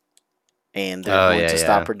 And they're going to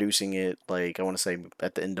stop producing it, like, I want to say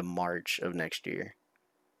at the end of March of next year.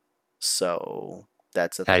 So,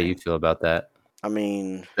 that's a thing. How do you feel about that? I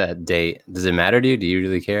mean, that date. Does it matter to you? Do you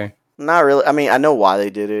really care? Not really. I mean, I know why they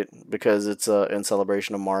did it, because it's in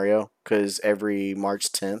celebration of Mario, because every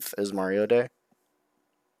March 10th is Mario Day.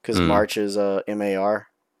 Because March is MAR,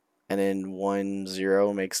 and then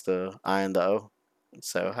 1-0 makes the I and the O.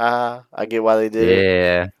 So, I get why they did it.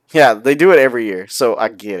 Yeah. Yeah, they do it every year, so I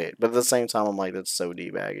get it. But at the same time, I'm like, that's so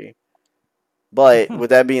D-baggy. But with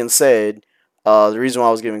that being said, the reason why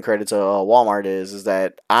I was giving credit to Walmart is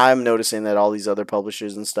that I'm noticing that all these other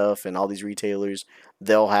publishers and stuff and all these retailers,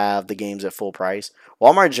 they'll have the games at full price.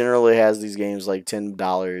 Walmart generally has these games like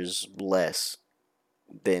 $10 less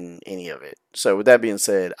than any of it. So with that being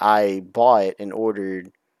said, I bought and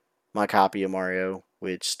ordered my copy of Mario,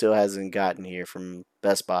 which still hasn't gotten here from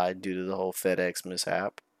Best Buy due to the whole FedEx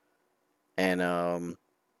mishap. And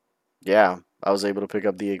yeah, I was able to pick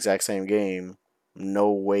up the exact same game.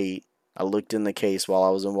 No wait. I looked in the case while I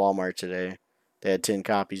was in Walmart today. They had 10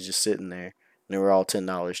 copies just sitting there, and they were all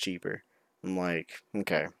 $10 cheaper. I'm like,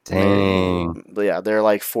 okay. Dang. But yeah, they're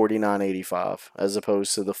like $49.85 as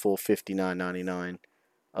opposed to the full $59.99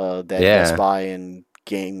 that Best Buy and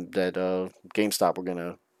GameStop were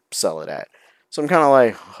gonna sell it at. So I'm kind of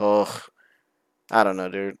like, oh, I don't know,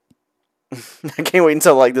 dude. I can't wait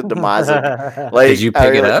until like the demise of like. Did you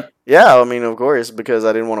pick it up? Yeah, I mean, of course, because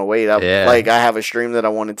I didn't want to wait. I have a stream that I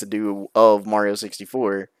wanted to do of Mario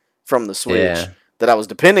 64 from the Switch that I was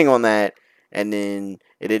depending on that, and then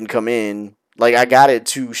it didn't come in. Like I got it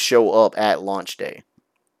to show up at launch day,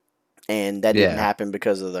 and that didn't Yeah. happen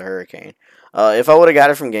because of the hurricane. If I would have got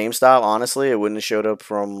it from GameStop, honestly, it wouldn't have showed up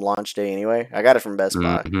from launch day anyway. I got it from Best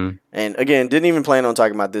Buy, Mm-hmm. and again, didn't even plan on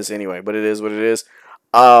talking about this anyway. But it is what it is.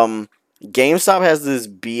 GameStop has this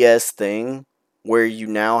BS thing where you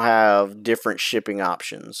now have different shipping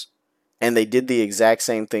options. And they did the exact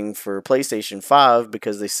same thing for PlayStation 5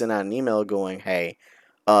 because they sent out an email going, hey,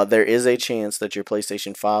 there is a chance that your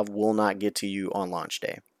PlayStation 5 will not get to you on launch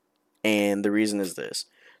day. And the reason is this.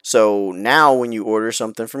 So now when you order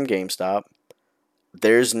something from GameStop,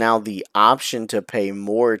 there's now the option to pay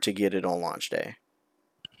more to get it on launch day.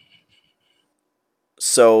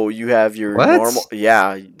 So you have your What? normal,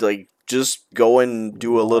 yeah, like just go and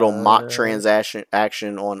do a little mock What? transaction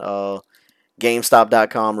action on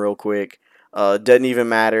GameStop.com real quick. Doesn't even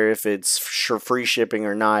matter if it's free shipping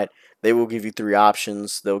or not. They will give you 3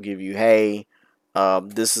 options. They'll give you, hey,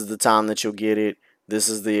 this is the time that you'll get it. This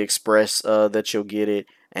is the express that you'll get it.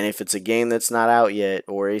 And if it's a game that's not out yet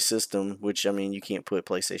or a system, which I mean, you can't put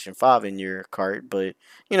PlayStation 5 in your cart, but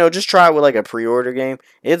just try it with like a pre-order game.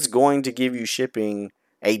 It's going to give you shipping,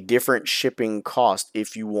 a different shipping cost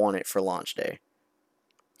if you want it for launch day.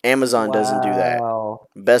 Amazon doesn't do that. Wow.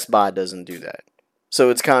 Best Buy doesn't do that. So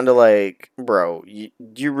it's kind of like, bro,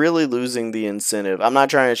 you're really losing the incentive. I'm not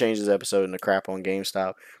trying to change this episode into crap on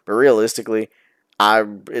GameStop, but realistically,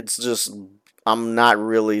 I'm not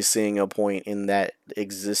really seeing a point in that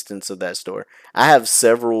existence of that store. I have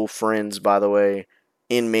several friends, by the way,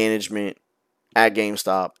 in management at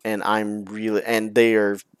GameStop, and they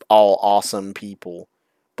are all awesome people,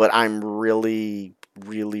 but I'm really,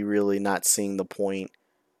 really, really not seeing the point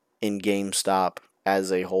in GameStop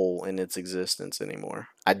as a whole in its existence anymore.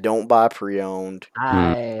 I don't buy pre-owned,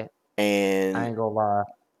 I and ain't gonna lie.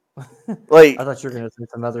 like, I thought you were gonna say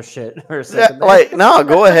some other shit for a second there. like, no,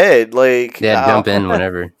 go ahead. Like, Yeah, jump in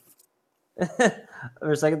whenever.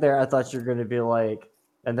 For a second there, I thought you were gonna be like,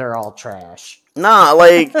 and they're all trash. nah,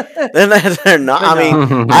 like, they're not. I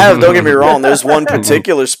mean, don't get me wrong. There's one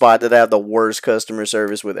particular spot that I have the worst customer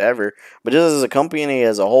service with ever. But just as a company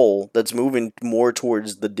as a whole that's moving more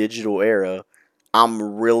towards the digital era, I'm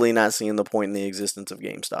really not seeing the point in the existence of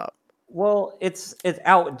GameStop. Well, it's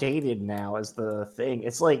outdated now is the thing.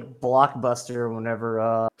 It's like Blockbuster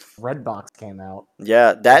whenever Redbox came out.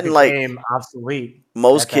 Yeah, It that and like became obsolete.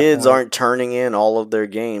 most at that kids point. aren't turning in all of their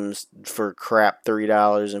games for crap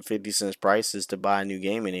 $3.50 prices to buy a new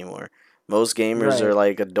game anymore. Most gamers are Right.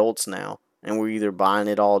 like adults now, and we're either buying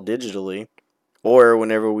it all digitally, or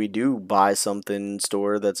whenever we do buy something in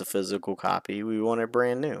store that's a physical copy, we want it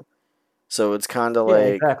brand new. So it's kind of Yeah,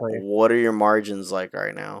 like, exactly. what are your margins like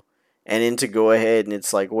right now? And then to go ahead and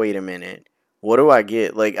it's like, wait a minute, what do I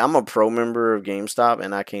get? Like, I'm a pro member of GameStop,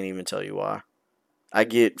 and I can't even tell you why. I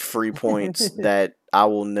get free points that I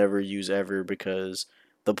will never use ever because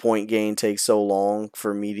the point gain takes so long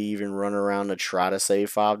for me to even run around to try to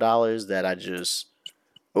save $5 that I just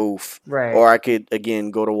oof. Right. Or I could again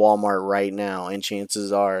go to Walmart right now, and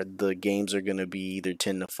chances are the games are gonna be either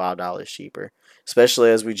 $10 to $5 cheaper. Especially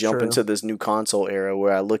as we jump True. into this new console era,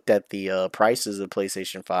 where I looked at the prices of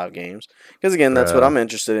PlayStation 5 games, because again, that's what Bro. I'm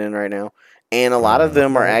interested in right now, and a lot of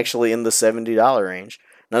them are Right. actually in the $70 range.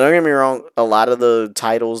 Now, don't get me wrong, a lot of the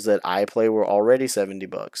titles that I play were already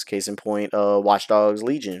 $70. Case in point, Watch Dogs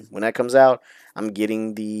Legion. When that comes out, I'm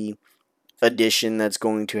getting the edition that's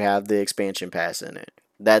going to have the expansion pass in it.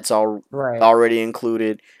 That's all Right. already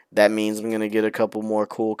included. That means I'm gonna get a couple more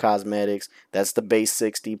cool cosmetics. That's the base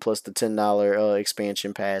 60 plus the $10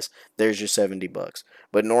 expansion pass. There's your $70.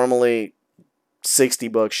 But normally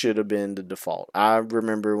 $60 should have been the default. I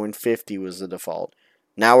remember when 50 was the default.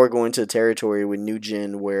 Now we're going to territory with new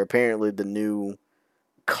gen where apparently the new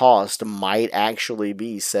cost might actually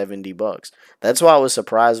be $70. That's why I was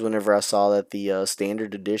surprised whenever I saw that the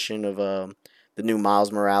standard edition of the new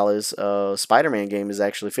Miles Morales Spider-Man game is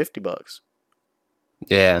actually $50.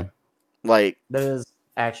 Yeah. Like, That is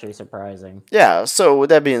actually surprising. yeah. So with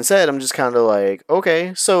that being said, I'm just kind of like,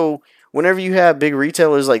 okay. So whenever you have big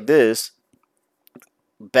retailers like this,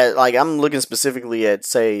 like I'm looking specifically at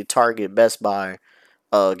say Target, Best Buy,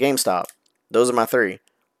 GameStop. Those are my 3.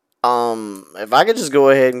 If I could just go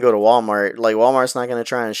ahead and go to Walmart, like Walmart's not gonna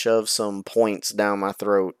try and shove some points down my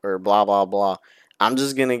throat or blah blah blah. I'm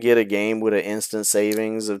just gonna get a game with an instant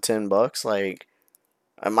savings of $10. Like,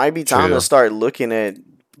 it might be time to True. start looking at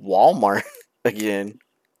Walmart again.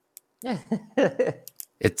 I think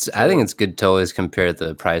it's good to always compare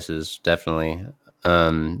the prices, definitely.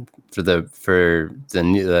 For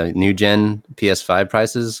the new gen PS5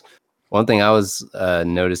 prices, One thing I was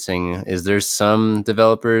noticing is there's some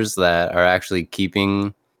developers that are actually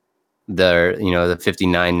keeping the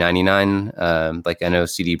 $59.99. Like I know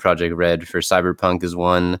CD Projekt Red for Cyberpunk is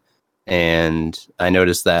one, and I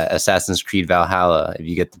noticed that Assassin's Creed Valhalla, if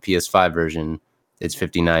you get the PS5 version, it's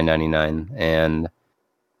 $59.99, and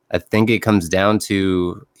I think it comes down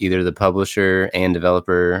to either the publisher and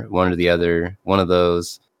developer, one or the other, one of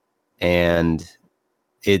those, and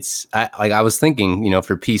I was thinking,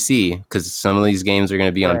 for PC, because some of these games are going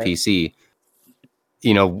to be on Right. PC.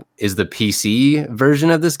 Is the PC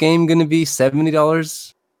version of this game going to be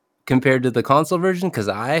 $70 compared to the console version? Because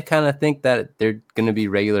I kind of think that they're going to be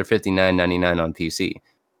regular $59.99 on PC.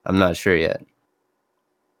 I'm not sure yet.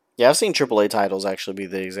 Yeah, I've seen AAA titles actually be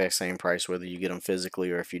the exact same price whether you get them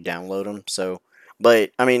physically or if you download them. So,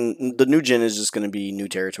 but I mean, the new gen is just going to be new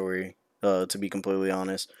territory. To be completely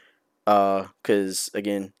honest, because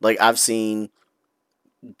again, like I've seen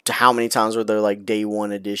how many times were there like day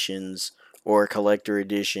one editions or collector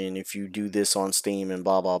edition if you do this on Steam and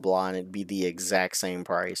blah blah blah, and it'd be the exact same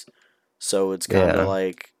price. So it's kind of Yeah.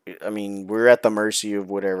 like, I mean, we're at the mercy of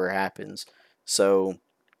whatever happens. So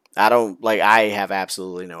I don't like. I have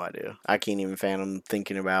absolutely no idea. I can't even fathom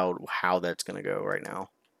thinking about how that's gonna go right now.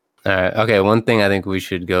 All right. Okay. One thing I think we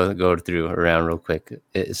should go through around real quick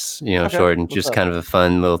is Okay, short and what's just up? kind of a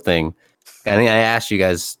fun little thing. I think I asked you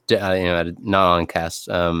guys, not on cast,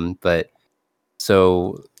 but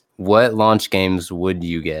so what launch games would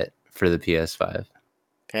you get for the PS5?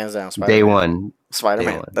 Hands down, Day Spider Man. one. Spider Day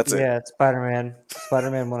Man. one. That's it. Yeah, Spider-Man.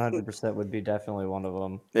 Spider-Man 100% would be definitely one of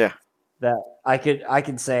them. Yeah. That I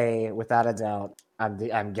could say without a doubt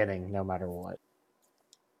I'm getting no matter what.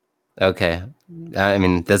 Okay. I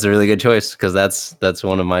mean, that's a really good choice because that's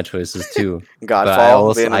one of my choices too. But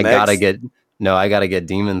Godfall being the I gotta next. get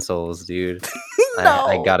Demon Souls, dude.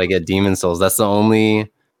 I No. gotta get Demon Souls. That's the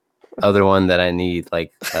only other one that I need.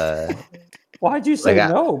 Like Why'd you say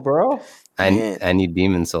no, bro? Man. I need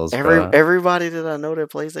Demon Souls, bro. Everybody that I know that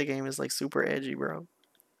plays that game is like super edgy, bro.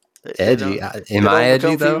 Edgy. Am They I don't edgy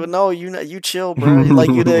become people. though? No, you chill, bro. Like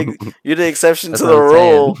you're the exception That's to what the I'm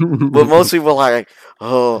rule. But saying. most people are like,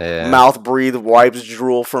 oh, Yeah. mouth breathe, wipes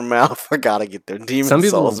drool from mouth. I gotta get their Demon Some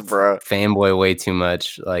people Souls, bro. fanboy way too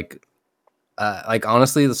much. Like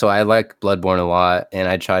honestly, so I like Bloodborne a lot, and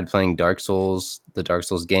I tried playing the Dark Souls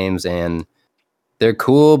games, and they're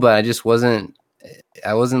cool, but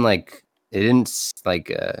I wasn't like, it didn't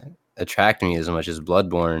like attract me as much as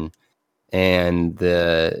Bloodborne, and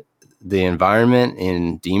the environment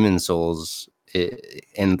in Demon Souls,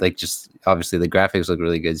 and like just obviously the graphics look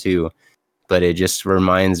really good too, but it just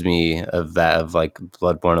reminds me of like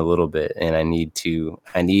Bloodborne a little bit, and I need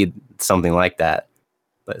something like that.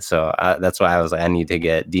 But so that's why I was like, I need to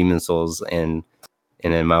get Demon Souls, and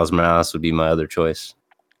then Miles Morales would be my other choice.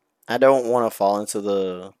 I don't want to fall into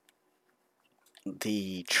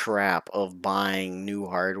the trap of buying new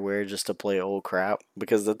hardware just to play old crap,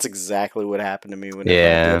 because that's exactly what happened to me whenever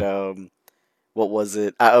I did what was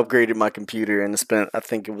it? I upgraded my computer and spent, I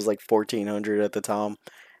think it was like 1400 at the time,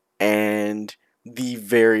 and the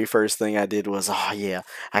very first thing I did was, oh yeah,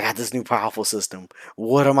 I got this new powerful system.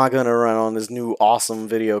 What am I gonna run on this new awesome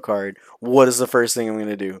video card? What is the first thing I'm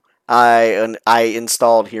gonna do? I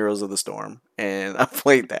installed Heroes of the Storm and I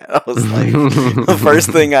played that. I was like, the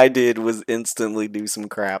first thing I did was instantly do some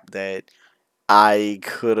crap that I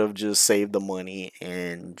could have just saved the money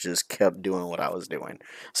and just kept doing what I was doing.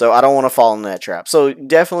 So I don't want to fall in that trap. So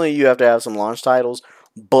definitely you have to have some launch titles,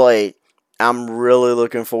 but I'm really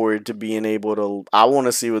looking forward to being able to. I want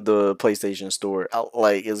to see what the PlayStation Store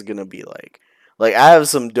like is gonna be like. Like I have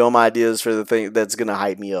some dumb ideas for the thing that's gonna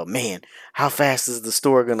hype me up. Man, how fast is the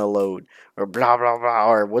store gonna load? Or blah blah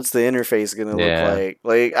blah. Or what's the interface gonna look Yeah. like?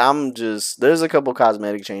 Like I'm just there's a couple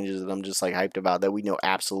cosmetic changes that I'm just like hyped about that we know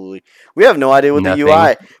absolutely. We have no idea what the Nothing.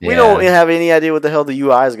 UI. We don't Yeah. have any idea what the hell the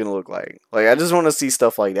UI is gonna look like. Like I just want to see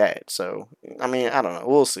stuff like that. So I mean I don't know.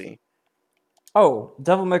 We'll see. Oh,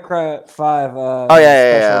 Devil May Cry 5. Oh yeah, yeah,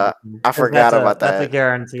 yeah. Edition, I 'cause forgot about that's a that.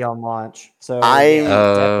 guarantee on launch. So I'm- yeah,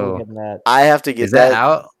 definitely Oh, getting that. I have to get is that that.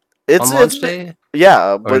 out It's on launch been, day?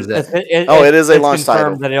 yeah, Or but is that it is a it's launch confirmed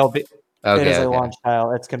title. that it'll be. okay? It is a Okay. launch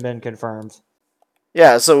title. It's been confirmed.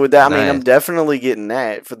 yeah. So with that, I mean, I'm Nice. definitely getting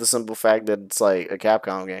that for the simple fact that it's like a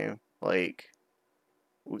Capcom game. Like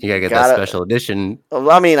You gotta get that special edition.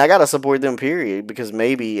 I mean, I gotta support them. Period. Because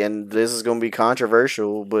maybe, and this is gonna be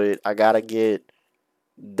controversial, but I gotta get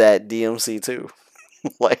that DMC too.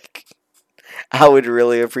 Like I would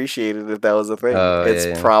really appreciate it if that was a thing. Oh, It's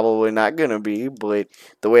yeah. probably not gonna be, but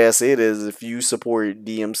the way I see it is, if you support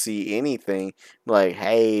DMC anything, like,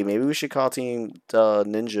 hey, maybe we should call Team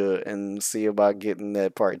Ninja and see about getting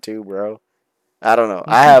that part 2, bro. I don't know.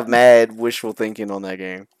 I have mad wishful thinking on that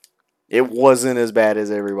game. It wasn't as bad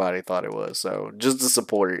as everybody thought it was, so just to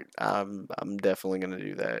support, I'm definitely gonna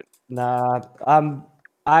do that. Nah,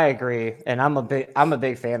 I agree, and I'm a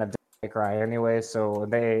big fan of Devil May Cry anyway. So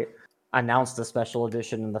they announced the special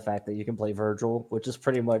edition and the fact that you can play Virgil, which is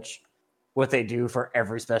pretty much what they do for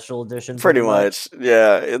every special edition, Pretty much,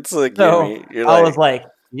 yeah. It's a So gimme. You're I was like,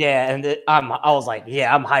 like, yeah, and I was like,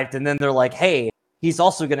 yeah, I'm hyped. And then they're like, hey, he's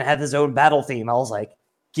also gonna have his own battle theme. I was like,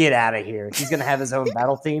 get out of here. He's gonna have his own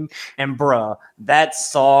battle theme, and bruh, that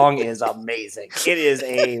song is amazing. It is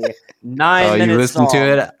a 9-minute you listened song.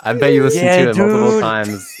 to it? I bet you listened Yeah, to it multiple dude.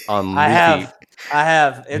 times on I repeat.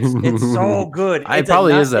 have. It's so good. It It's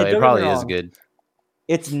probably is though. don't It get me probably is wrong. good.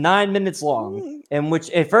 It's 9 minutes long, in which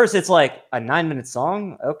at first it's like a 9-minute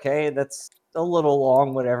song. Okay, that's a little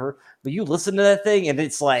long, whatever. But you listen to that thing and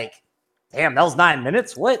it's like, damn, that was 9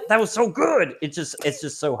 minutes. What? That was so good. It's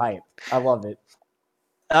just so hype. I love it.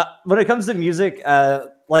 When it comes to music,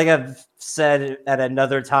 like I've said at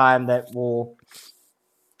another time that will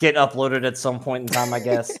get uploaded at some point in time, I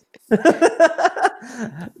guess.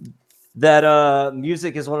 That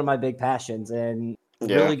music is one of my big passions, and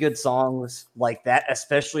yeah, really good songs like that,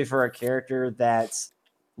 especially for a character that's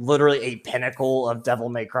literally a pinnacle of Devil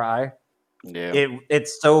May Cry. yeah.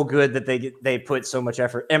 It's so good that they put so much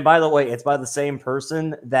effort. And by the way, it's by the same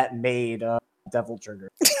person that made Devil Trigger,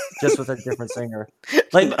 just with a different singer.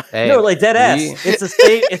 Like Hey, no, like dead ass. we-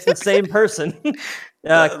 It's the same person.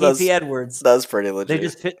 Keith Edwards. That's pretty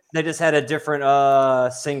legit. They just had a different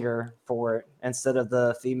singer for it instead of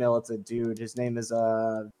the female. It's a dude. His name is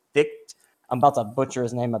Vic. I'm about to butcher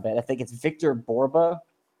his name a bit. I think it's Victor Borba.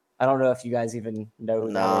 I don't know if you guys even know who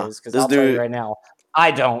Nah, that is, because this I'll tell you dude- right now,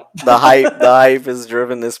 I don't. the hype has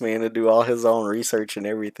driven this man to do all his own research and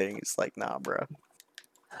everything. It's like, nah, bro.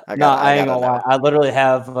 I ain't gotta gonna lie. know. I literally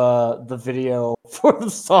have the video for the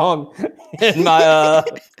song in my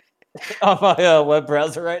on my web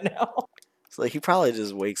browser right now. It's like he probably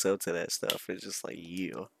just wakes up to that stuff. It's just like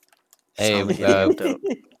you. Hey, Sound like he's hyped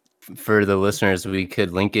up. for the listeners, we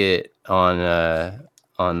could link it on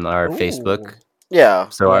our Facebook. Ooh. Yeah,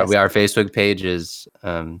 So Yes. our Facebook page is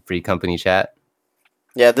Free Company Chat.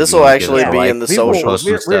 yeah. This You will wanna give actually it a be like? in the We will socials. post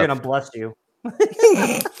some We're stuff. gonna bless you.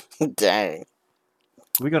 Dang.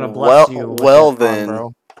 We're gonna bless Well- you. with well your song, then.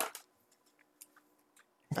 bro.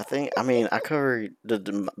 I covered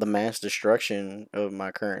the mass destruction of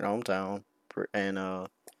my current hometown and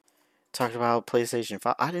talked about PlayStation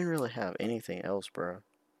 5. I didn't really have anything else, bro.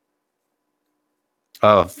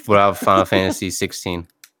 Oh, without Final Fantasy 16.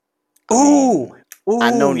 Ooh, ooh,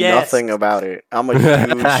 I know yes. nothing about it. I'm a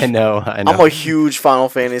huge I know. I'm a huge Final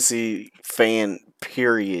Fantasy fan,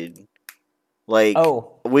 period. Like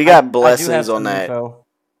Oh, we I got do have blessings on some that. info.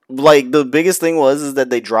 Like the biggest thing is that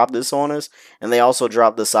they dropped this on us, and they also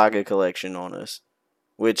dropped the Saga collection on us,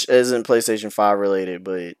 which isn't PlayStation 5 related,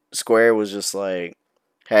 but Square was just like,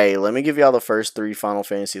 "Hey, let me give y'all the first 3 Final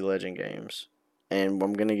Fantasy Legend games, and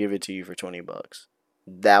I'm gonna give it to you for $20."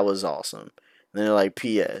 That was awesome. And then they're like,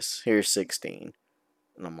 "P.S. Here's 16,"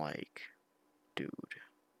 and I'm like, "Dude."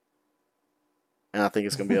 And I think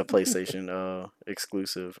it's gonna be a PlayStation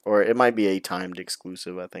exclusive, or it might be a timed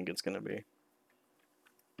exclusive. I think it's gonna be.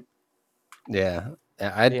 Yeah.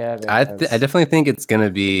 Yeah, it I makes sense. definitely think it's gonna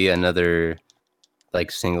be another like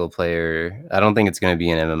single player. I don't think it's gonna be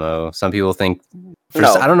an MMO. Some people think.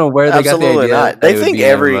 No, I don't know where they got the absolutely idea. not. that They it would think be an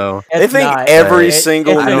every- MMO. They It's think not. every It-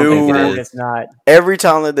 single it's I don't think it confirmed is. It's not. Every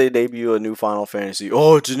time that they debut a new Final Fantasy,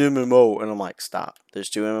 oh, it's an MMO, and I'm like, stop. There's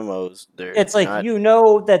 2 MMOs. They're It's like not- you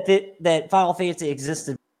know that Final Fantasy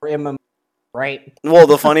existed for MMO, right? Well,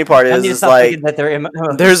 the funny part I is, need to it's stop like thinking that they're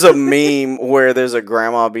MMO. there's a meme where there's a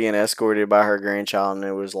grandma being escorted by her grandchild, and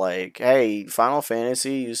it was like, hey, Final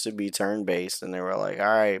Fantasy used to be turn based, and they were like, all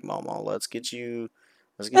right, mama, let's get you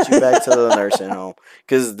back to the nursing home,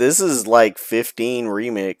 because this is like 15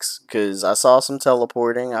 remix. Because I saw some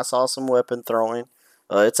teleporting, I saw some weapon throwing.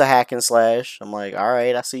 It's a hack and slash. I'm like, all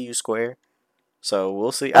right, I see you, Square. So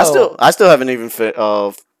we'll see. I still haven't even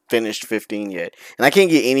finished 15 yet, and I can't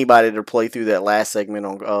get anybody to play through that last segment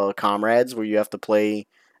on Comrades, where you have to play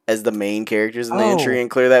as the main characters in the entry Oh,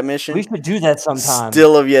 and clear that mission. we should do that sometime.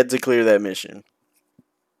 Still have yet to clear that mission.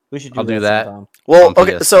 We should I'll do that. sometime. Well, On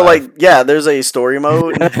okay, so PS5. like, yeah, there's a story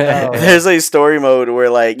mode. Oh, yeah. There's a story mode where,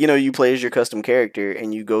 like, you play as your custom character,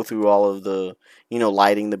 and you go through all of the,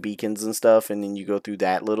 lighting the beacons and stuff, and then you go through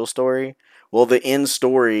that little story. Well, the end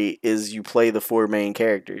story is you play the 4 main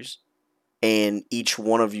characters, and each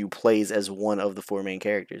one of you plays as one of the 4 main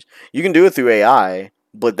characters. You can do it through AI,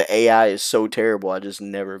 but the AI is so terrible, I just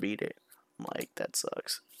never beat it. I'm like, that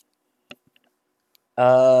sucks.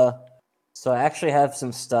 So I actually have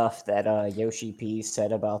some stuff that Yoshi P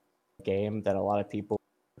said about the game that a lot of people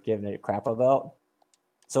are giving it crap about.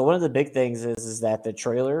 So one of the big things is that the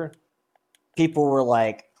trailer, people were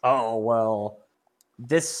like, "Oh well,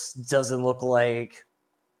 this doesn't look like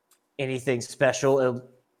anything special.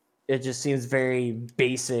 It just seems very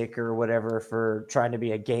basic or whatever for trying to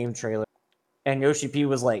be a game trailer." And Yoshi P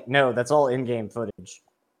was like, "No, that's all in-game footage.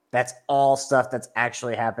 That's all stuff that's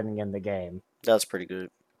actually happening in the game." That's pretty good.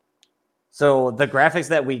 So the graphics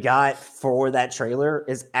that we got for that trailer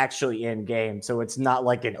is actually in game, so it's not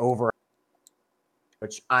like an over,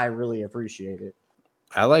 which I really appreciate it.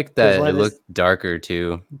 I like 'Cause that one it of this, looked darker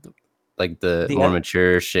too, like the the more oth-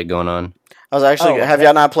 mature shit going on. I was actually, Oh, have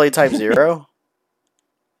y'all not played Type Zero?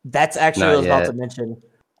 that's actually what I Not was about to yet. mention.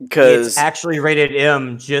 It's Because actually rated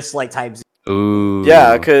M, just like Type Z.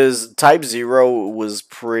 yeah, Ooh. because Type Zero was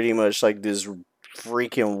pretty much like this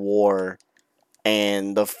freaking war,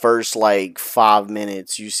 and the first like 5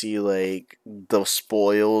 minutes you see like the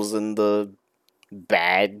spoils and the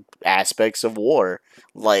bad aspects of war.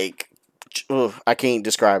 Like, ugh, I can't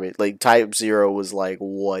describe it. Like Type Zero was like,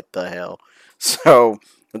 what the hell? So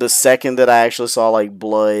the second that I actually saw like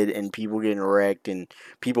blood and people getting wrecked and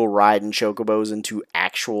people riding chocobos into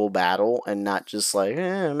actual battle and not just like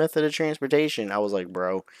method of transportation, I was like,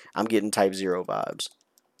 bro, I'm getting Type Zero vibes.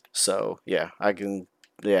 So yeah, I can.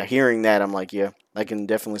 Yeah, hearing that, I'm like, yeah, I can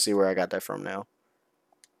definitely see where I got that from now.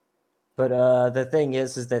 But the thing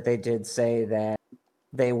is that they did say that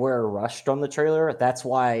they were rushed on the trailer. That's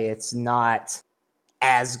why it's not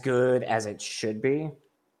as good as it should be.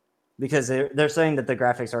 Because they're saying that the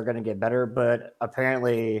graphics are going to get better, but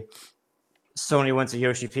apparently Sony went to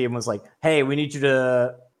Yoshi P and was like, "Hey, we need you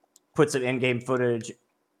to put some in-game footage.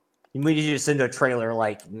 We need you to send a trailer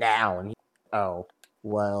like now." And oh,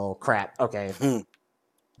 well, crap. Okay,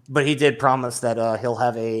 but he did promise that he'll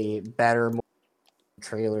have a better more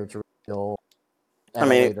trailer to reveal I at a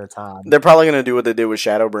mean, later time. they're probably gonna do what they did with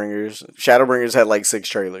Shadowbringers. Shadowbringers had like 6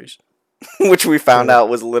 trailers, which we found True. out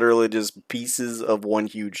was literally just pieces of one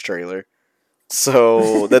huge trailer.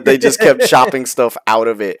 So that they just kept chopping stuff out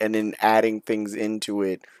of it and then adding things into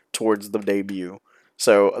it towards the debut.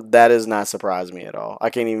 So that does not surprise me at all. I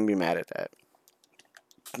can't even be mad at that.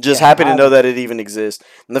 Just Yeah, happy to know that it even exists.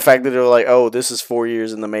 And the fact that they're like, oh, this is 4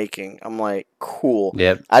 years in the making. I'm like, cool.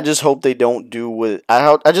 Yep. I just hope they don't do what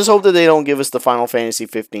I just hope that they don't give us the Final Fantasy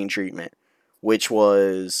 15 treatment, which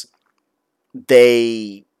was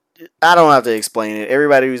they I don't have to explain it.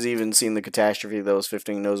 Everybody who's even seen the catastrophe that was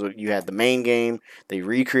 15 knows what you had the main game. They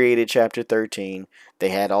recreated chapter 13. They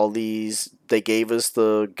had all these. They gave us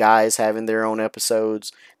the guys having their own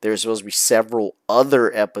episodes. There was supposed to be several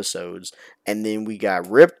other episodes. And then we got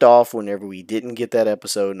ripped off whenever we didn't get that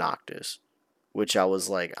episode Noctis. Which I was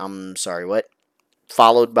like, I'm sorry, what?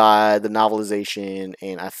 Followed by the novelization.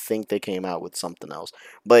 And I think they came out with something else.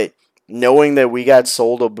 But knowing that we got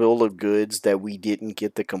sold a bill of goods that we didn't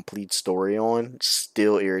get the complete story on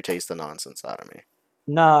still irritates the nonsense out of me.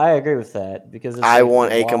 No, I agree with that because it's I like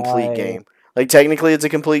want a complete why. game. Like technically it's a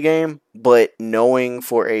complete game, but knowing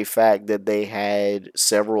for a fact that they had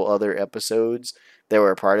several other episodes that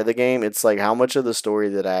were a part of the game, it's like how much of the story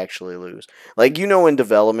did I actually lose? Like in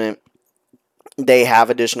development, they have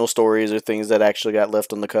additional stories or things that actually got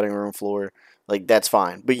left on the cutting room floor. Like that's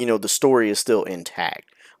fine, but the story is still intact.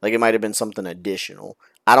 Like it might have been something additional.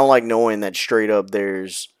 I don't like knowing that straight up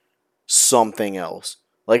there's something else.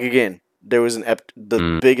 Like again, there was the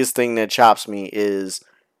Mm. biggest thing that chops me is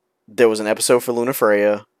there was an episode for Luna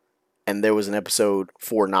Freya and there was an episode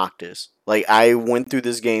for Noctis. Like I went through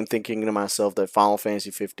this game thinking to myself that Final Fantasy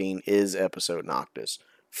 15 is episode Noctis.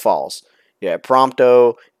 False. Yeah,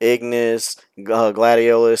 Prompto, Ignis,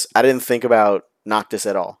 Gladiolus. I didn't think about Noctis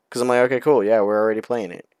at all because I'm like, okay, cool. Yeah, we're already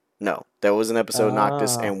playing it. No, that was an episode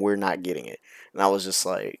Noctis, Ah, and we're not getting it. And I was just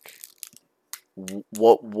like,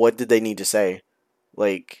 what did they need to say?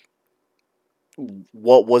 Like,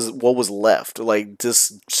 what was left? Like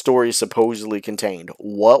this story supposedly contained.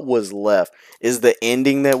 What was left? Is the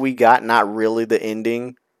ending that we got not really the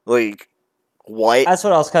ending? Like, what? that's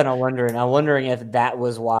what I was kind of wondering. I'm wondering if that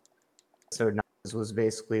was why episode 9 was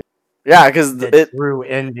basically Yeah, because the it. true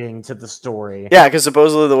ending to the story. Yeah, because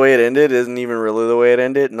supposedly the way it ended isn't even really the way it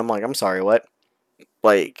ended, and I'm like, I'm sorry, what?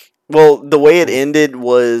 Like, well, the way it ended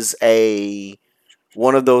was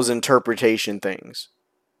one of those interpretation things.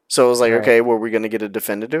 So it was like, Right. okay, were we gonna get a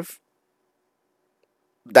definitive?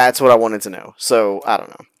 That's what I wanted to know. So I don't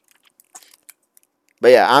know.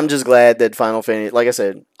 But yeah, I'm just glad that Final Fantasy, like I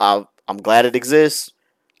said, I'm glad it exists.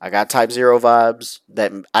 I got Type Zero vibes.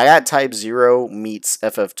 That I got Type Zero meets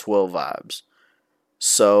FF12 vibes.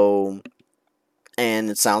 So, and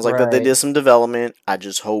it sounds like that they Right. did some development. I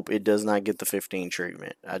just hope it does not get the 15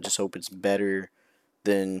 treatment. I just hope it's better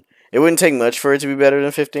than. It wouldn't take much for it to be better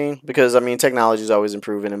than 15 because I mean technology is always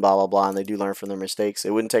improving and blah blah blah, and they do learn from their mistakes.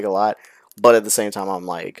 It wouldn't take a lot, but at the same time, I'm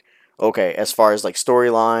like, okay, as far as like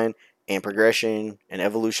storyline and progression and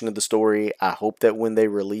evolution of the story, I hope that when they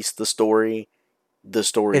release the story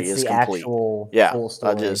It's is the complete. actual Yeah, full I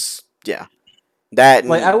story. just yeah that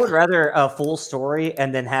Like I and would rather a full story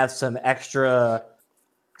and then have some extra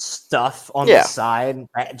stuff on the yeah, side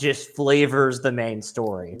that just flavors the main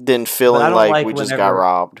story. then But I feeling don't like like we just got whenever,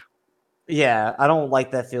 robbed. yeah, I don't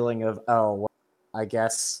like that feeling of, oh, well, I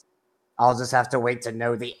guess I'll just have to wait to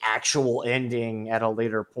know the actual ending at a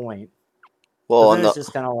later point. But Well, then and it's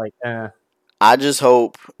just kind of like, I just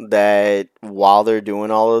hope that while they're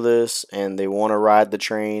doing all of this and they want to ride the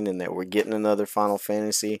train and that we're getting another Final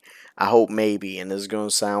Fantasy, I hope maybe, and this is going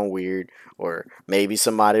to sound weird, or maybe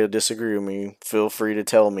somebody will disagree with me, feel free to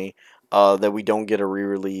tell me, that we don't get a re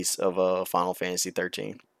release of Final Fantasy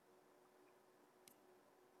 13.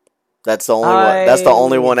 That's the only one. That's the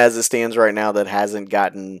only I one as it stands right now that hasn't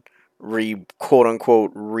gotten quote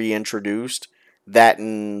unquote reintroduced. That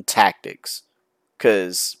and Tactics.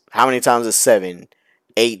 Because how many times is 7?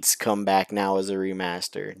 8's come back now as a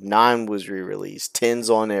remaster. 9 was re released. 10's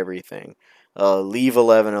on everything. Leave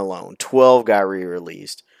 11 alone. 12 got re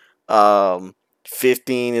released.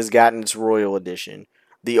 15 has gotten its Royal Edition.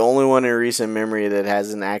 The only one in recent memory that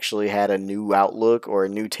hasn't actually had a new outlook or a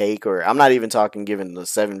new take, or I'm not even talking giving the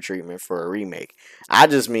 7 treatment for a remake. I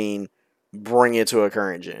just mean bring it to a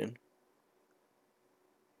current gen.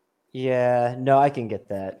 yeah, no, I can get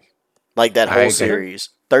that. Like that I whole agree. series.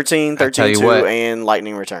 13, I tell 13 you 2, what, and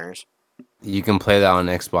Lightning Returns. you can play that on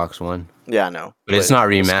Xbox One, Yeah, I know. but it's But not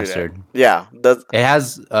let's do that. remastered. Yeah. It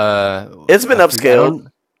has It's been I forget. upscaled.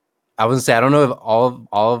 I wouldn't say I don't know if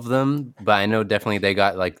all of them, but I know definitely they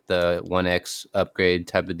got like the 1X upgrade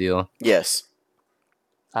type of deal. Yes.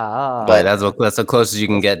 Ah, But But that's the closest you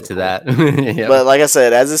can that's get pretty to cool. that. Yep. but like I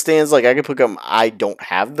said, as it stands, like I could pick up. I don't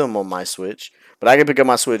have them on my Switch, but I could pick up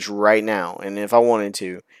my Switch right now, and if I wanted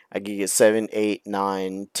to, I could get 7, 8,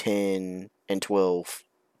 9, 10, and 12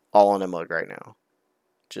 all on a mug right now.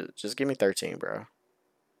 Just give me 13, bro.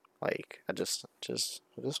 Like I just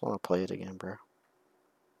want to play it again, bro.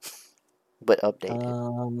 But updated.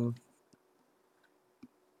 Um.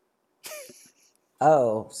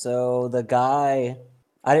 Oh, so the guy,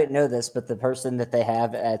 I didn't know this, but the person that they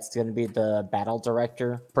have that's going to be the battle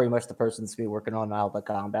director, pretty much the person that's be working on how the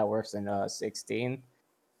combat works in 16.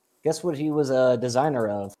 Guess what he was a designer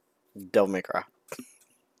of? Devil May Cry.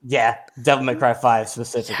 Yeah, Devil May Cry 5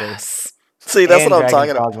 specifically. Yes. See, that's what And I'm Dragon's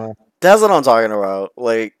talking about. Dogma. That's what I'm talking about.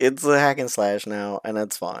 Like, it's a hack and slash now, and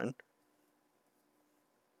that's fine.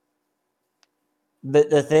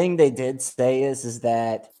 The thing they did say is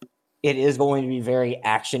that it is going to be very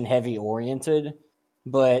action heavy oriented,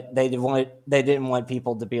 but they didn't want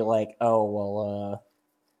people to be like, oh well,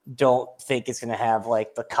 don't think it's going to have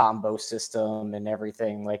like the combo system and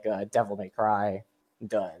everything like Devil May Cry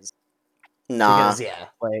does. Nah. Because yeah,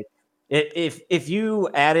 like if you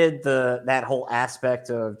added that whole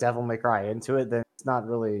aspect of Devil May Cry into it, then it's not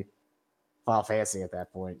really Final Fantasy at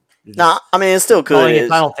that point. You're Nah, just I mean, it still could. calling it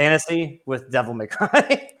Final Fantasy with Devil May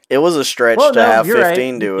Cry. It was a stretch Well, to no, have you're right.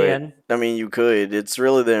 15 You do it. can. I mean, you could. It's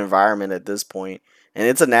really the environment at this point, and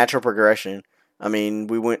it's a natural progression. I mean,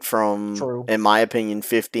 we went from, True. in my opinion,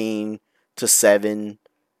 15 to 7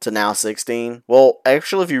 to now 16. Well,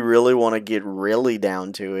 actually, if you really want to get really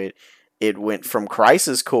down to it, it went from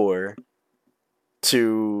Crisis Core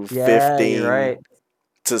to Yeah, you're 15 right.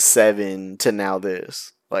 to 7 to now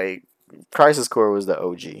this. Like, Crisis Core was the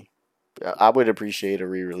OG. I would appreciate a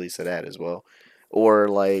re-release of that as well, or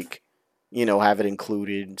like, have it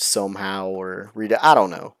included somehow, or read it. I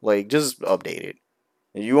don't know. Like, just update it.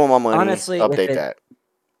 If you want my money, Honestly, update that.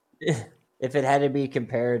 if it had to be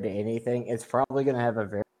compared to anything, it's probably going to have a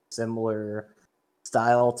very similar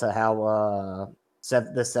style to how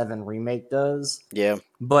the 7 remake does. Yeah.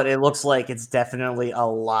 But it looks like it's definitely a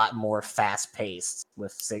lot more fast paced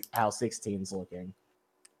with how 16's looking.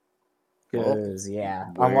 Well, Because yeah,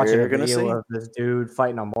 I'm watching we're a gonna video see. of this dude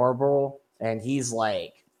fighting a marble, and he's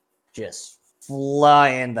like just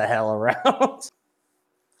flying the hell around.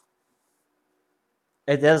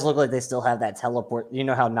 It does look like they still have that teleport. You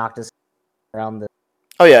know how Noctis around the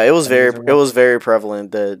Oh yeah, it was Ebenezer one? very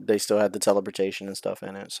prevalent that they still had the teleportation and stuff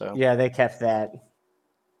in it. So Yeah, they kept that.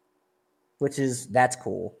 that's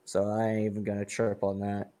cool. So I ain't even gonna chirp on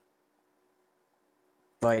that.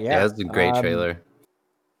 But Yeah, yeah, that's a great trailer.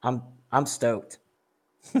 I'm stoked.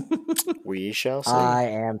 We shall see. I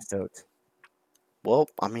am stoked. Well,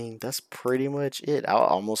 I mean, that's pretty much it. I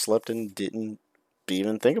almost slept and didn't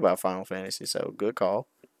even think about Final Fantasy, so good call.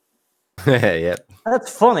 Yep.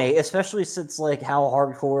 That's funny, especially since like how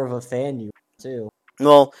hardcore of a fan you are too.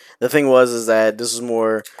 Well, the thing is that this was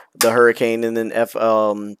more the Hurricane and then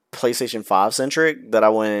PlayStation 5 centric that I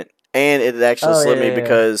went, and it actually Oh slipped me yeah.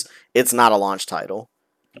 because it's not a launch title.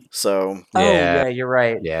 So, Oh Yeah. yeah, you're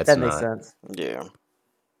right. Yeah, it's That makes not. sense. yeah.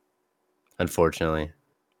 Unfortunately.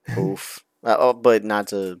 Oof. But not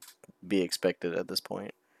to be expected at this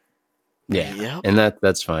point. Yeah. Yep. And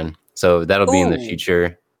that's fine. So that'll be in the Ooh.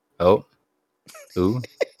 future. Oh. Ooh.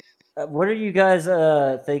 What do you guys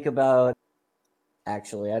think about?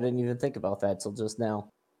 Actually, I didn't even think about that till just now.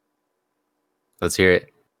 Let's hear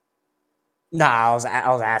it. Nah, I was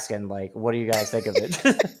asking like, what do you guys think of it?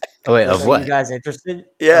 Oh wait, Like, of are you what? guys interested?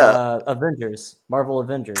 Yeah. Avengers, Marvel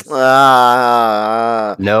Avengers.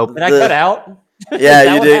 Nope. Did I cut out? Yeah, Is that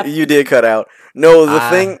you what did. happened? You did cut out. No, the Ah.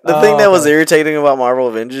 thing that was Okay. irritating about Marvel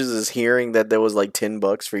Avengers is hearing that there was like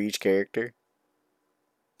 $10 for each character.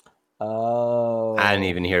 Oh. I didn't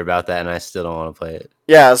even hear about that and I still don't want to play it.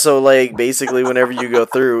 Yeah, so like basically whenever you go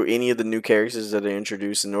through any of the new characters that are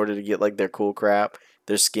introduced in order to get like their cool crap,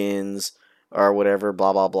 their skins or whatever,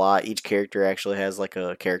 blah blah blah, each character actually has like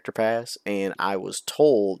a character pass, and I was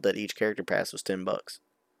told that each character pass was $10.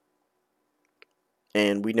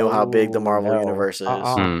 And we know how big the Oh, Marvel no. universe is.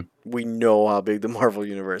 Hmm. We know how big the Marvel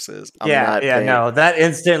universe is. I'm Yeah, not yeah, paying. no, that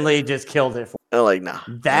instantly just killed it. I'm like, nah.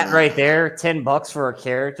 That right there, $10 for a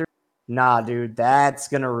character. Nah, dude, that's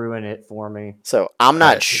gonna ruin it for me. So I'm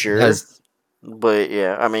not sure, Has but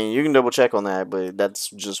yeah, I mean, you can double check on that, but that's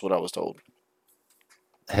just what I was told.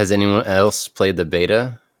 has anyone else played the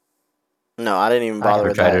beta No, I didn't even I bother or have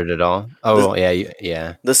with tried that. it at all? Oh yeah,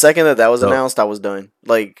 yeah. The second that was So announced, I was done.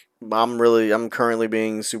 Like, I'm currently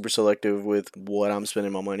being super selective with what I'm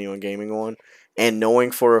spending my money on gaming on, and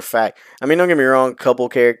knowing for a fact. I mean, don't get me wrong, couple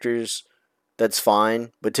characters, that's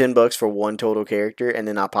fine, but $10 for one total character, and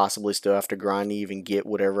then I possibly still have to grind to even get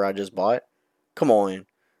whatever I just bought. Come on,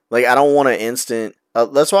 like I don't want to instant.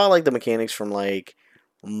 That's why I like the mechanics from like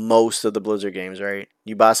most of the Blizzard games. Right,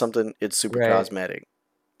 you buy something, it's super right. cosmetic.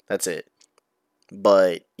 That's it.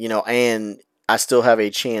 But and I still have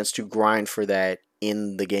a chance to grind for that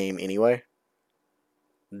in the game anyway.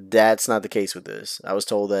 That's not the case with this. I was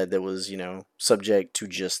told that there was, subject to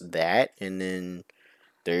just that, and then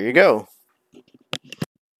there you go.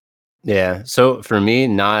 yeah. So for me,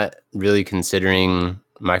 not really considering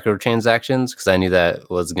microtransactions because I knew that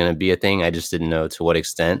was going to be a thing. I just didn't know to what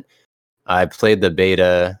extent. I played the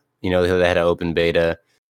beta. They had an open beta.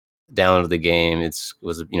 Downloaded the game.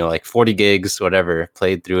 Was like 40 gigs, whatever.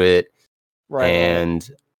 Played through it, Right, right. and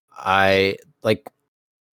I like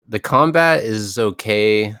the combat is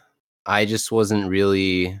okay. I just wasn't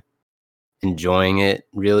really enjoying it.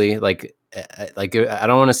 Really, I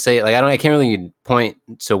don't want to say I can't really point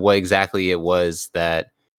to what exactly it was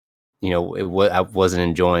that I wasn't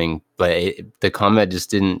enjoying, but the combat just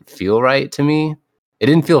didn't feel right to me. It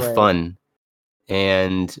didn't feel Right. fun,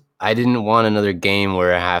 and I didn't want another game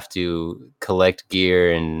where I have to collect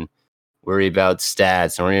gear and worry about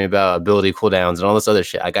stats and worry about ability cooldowns and all this other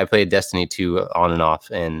shit. Like I played Destiny 2 on and off,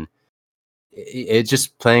 and it's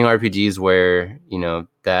just playing RPGs where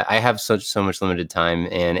that I have so much limited time,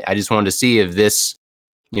 and I just wanted to see if this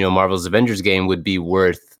Marvel's Avengers game would be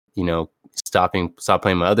worth stop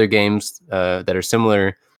playing my other games that are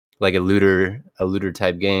similar, like a looter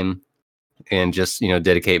type game, and just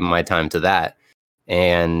dedicate my time to that.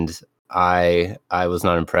 And I was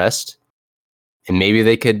not impressed. And maybe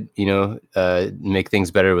they could make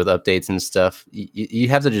things better with updates and stuff. You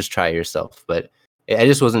have to just try it yourself, but I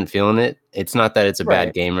just wasn't feeling it. It's not that it's a bad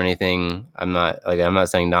Right. game or anything. I'm not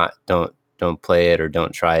saying don't play it or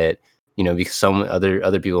don't try it. Because some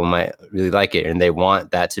other people might really like it and they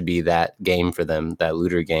want that to be that game for them, that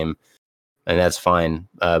looter game, and that's fine.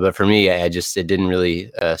 But for me, it didn't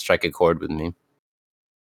really strike a chord with me.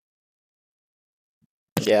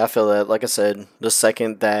 Yeah, I feel that. Like I said, the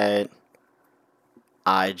second that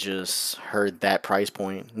I just heard that price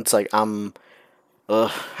point, it's like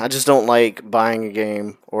I just don't like buying a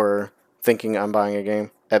game or thinking I'm buying a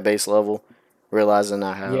game at base level, realizing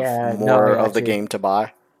I have Yeah, no, more I of got the you. game to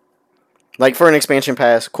buy. Like for an expansion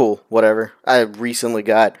pass, cool, whatever. I recently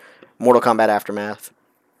got Mortal Kombat Aftermath.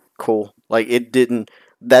 Cool. Like it didn't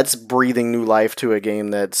that's breathing new life to a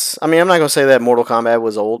game that's I mean, I'm not going to say that Mortal Kombat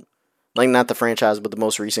was old. Like not the franchise, but the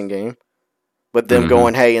most recent game. But them Mhm.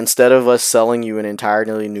 going, hey, instead of us selling you an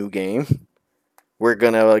entirely new game, we're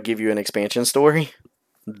gonna give you an expansion story.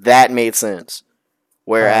 That made sense.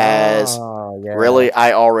 Whereas, Oh, yeah. really,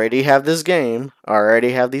 I already have this game, I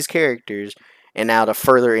already have these characters, and now to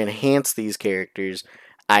further enhance these characters,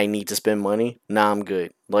 I need to spend money. Nah, I'm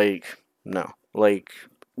good. Like, no, like,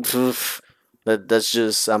 that's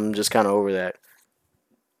just I'm just kind of over that.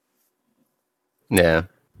 Yeah.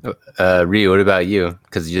 Ree, what about you?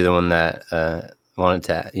 Because you're the one that wanted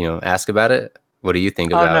to, ask about it. What do you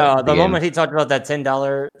think Oh about no! the The game? moment he talked about that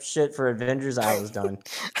 $10 shit for Avengers, I was done.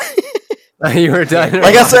 You were done.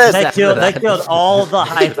 Like I said- that killed all the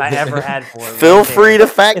hype I ever had for it. Feel right free there. to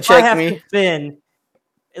fact If I check have me. to spend,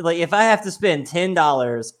 like, if I have to spend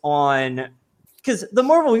 $10 on, because the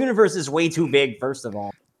Marvel universe is way too big. First of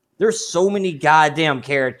all, there's so many goddamn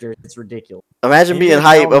characters. It's ridiculous. Imagine And being you're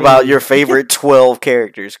hype telling about me- your favorite 12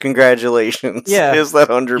 characters. Congratulations. Yeah. Here's that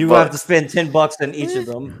 $100. You have to spend $10 on each of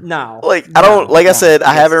them. No, Like I don't no, like I no. said,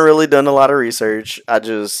 I haven't It's- really done a lot of research. I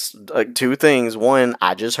just like two things. One,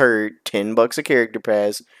 I just heard $10 a character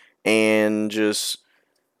pass, and just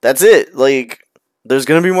that's it. Like there's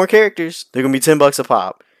gonna be more characters. They're gonna be $10 a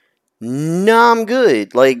pop. Nah, I'm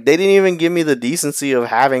good. Like they didn't even give me the decency of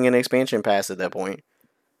having an expansion pass at that point.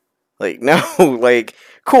 Like no, like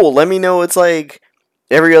cool. Let me know it's like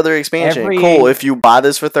every other expansion. Cool. If you buy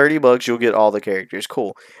this for $30, you'll get all the characters.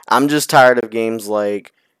 Cool. I'm just tired of games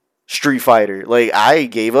like Street Fighter. Like I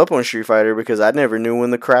gave up on Street Fighter because I never knew when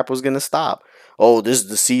the crap was gonna stop. Oh, this is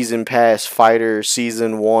the season pass fighter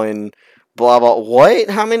season 1 blah blah. What?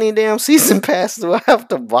 How many damn season passes do I have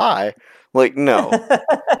to buy? Like no.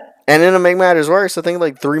 And then to make matters worse, I think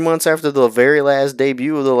like 3 months after the very last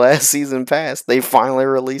debut of the last season pass, they finally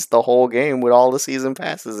released the whole game with all the season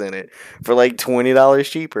passes in it for like $20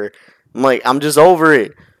 cheaper. I'm like, I'm just over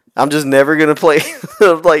it. I'm just never gonna play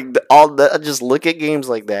like all that. I just look at games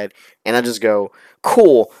like that and I just go,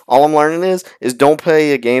 cool. All I'm learning is don't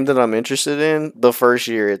play a game that I'm interested in the first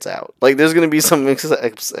year it's out. Like there's gonna be some I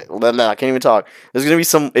can't even talk. There's gonna be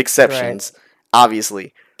some exceptions,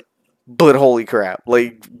 obviously. But holy crap,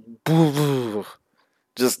 like,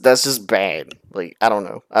 just that's just bad. Like I don't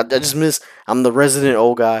know. I just miss. I'm the resident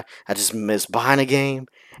old guy. I just miss buying a game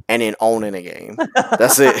and then owning a game.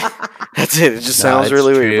 That's it. That's it. It just sounds it's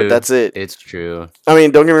really weird, but true. that's it. It's true. I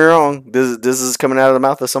mean, don't get me wrong. This is coming out of the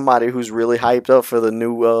mouth of somebody who's really hyped up for the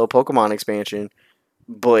new Pokemon expansion.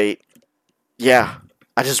 But yeah,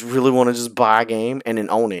 I just really want to just buy a game and then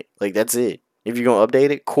own it. Like that's it. If you're gonna update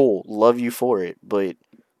it, cool. Love you for it. But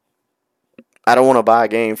I don't want to buy a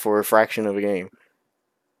game for a fraction of a game.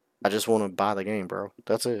 I just want to buy the game, bro.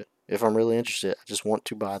 That's it. If I'm really interested, I just want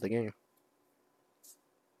to buy the game.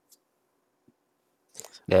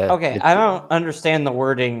 Yeah. Okay, I don't understand the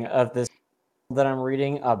wording of this that I'm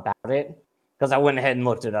reading about it because I went ahead and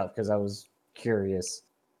looked it up because I was curious.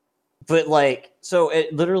 But like, so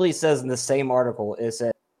it literally says in the same article, it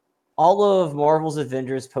said all of Marvel's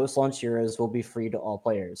Avengers post-launch heroes will be free to all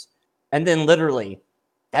players, and then literally,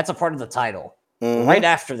 that's a part of the title. Mhm. Right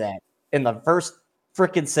after that, in the first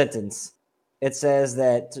freaking sentence, it says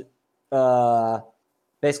that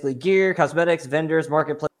basically gear, cosmetics, vendors,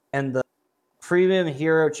 marketplace, and the premium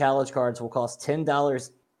hero challenge cards will cost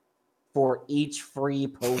 $10 for each free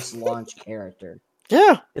post-launch character.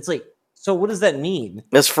 Yeah, It's like, so what does that mean?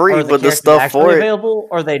 it's free, Are but the characters stuff actually for it, available,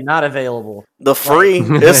 or are they not available? the free,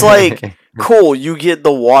 it's like cool. You get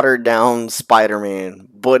the watered down Spider-Man,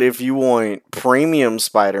 but if you want premium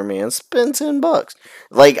Spider-Man, spend $10.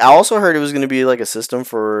 Like I also heard it was going to be like a system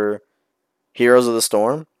for Heroes of the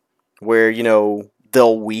Storm, where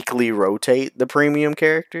they'll weekly rotate the premium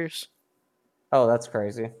characters. Oh, that's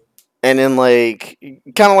crazy. And then like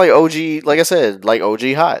kind of like OG, like I said, like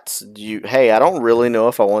OG HOTS. Hey, I don't really know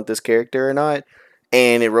if I want this character or not,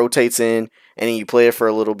 and it rotates in, and then you play it for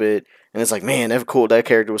a little bit, and it's like, man, that's cool. That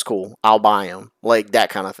character was cool. I'll buy him, like that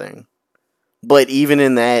kind of thing. But even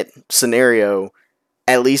in that scenario,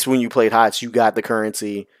 at least when you played HOTS, you got the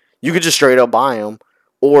currency. You could just straight up buy him,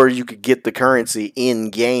 or you could get the currency in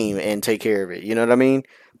game and take care of it. You know what I mean?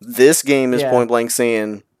 This game is Yeah. point blank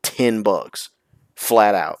saying $10,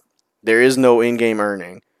 flat out. There is no in-game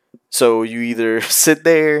earning. So you either sit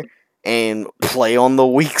there and play on the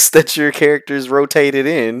weeks that your character's rotated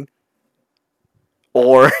in,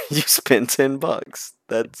 or you spend $10.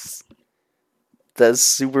 That's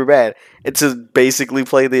super bad. It's to basically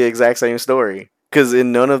play the exact same story. Because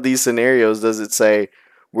in none of these scenarios does it say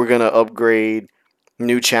we're gonna upgrade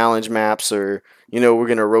new challenge maps, or we're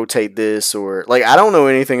gonna rotate this, or like I don't know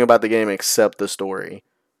anything about the game except the story.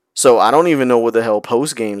 So I don't even know what the hell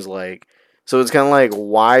post game's like. So it's kind of like,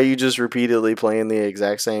 why are you just repeatedly playing the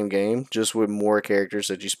exact same game, just with more characters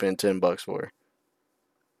that you spent $10 for?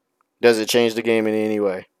 Does it change the game in any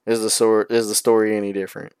way? Is the story any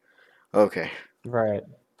different? Okay, Right.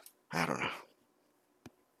 I don't know.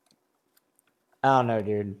 I don't know,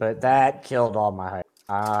 dude, but that killed all my hype.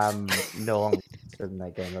 I'm no longer interested in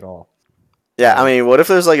that game at all. Yeah, I mean, what if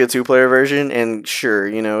there's like a 2-player version, and sure,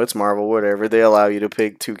 it's Marvel, whatever. They allow you to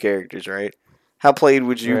pick 2 characters, right? How played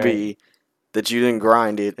would you Right. be that you didn't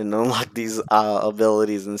grind it and unlock these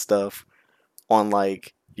abilities and stuff on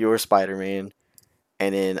like your Spider-Man,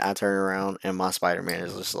 and then I turn around and my Spider-Man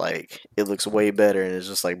is just like, it looks way better and it's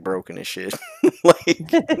just like broken as shit. Like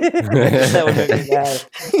That would make me mad.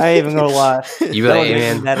 I ain't even gonna lie. You That like, would hey,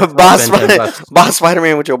 make me man, mad as Boss, fuck. spend $10. Boss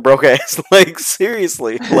Spider-Man with your broke ass. Like,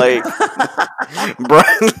 seriously. Like, bro,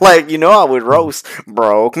 like, I would roast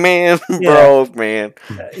broke man, Yeah. broke man.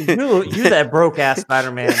 You that broke ass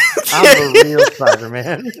Spider-Man. I'm the real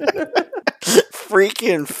Spider-Man.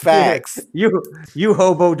 Freaking facts. You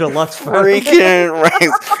hobo deluxe Spider-Man. Freaking right.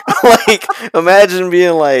 Like, imagine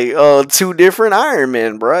being like, 2 different Iron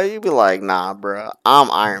Men, bro. You'd be like, nah, bro,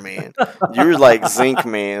 I'm Iron Man. You're like Zinc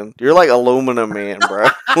Man. You're like Aluminum Man, bro.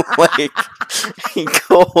 Like,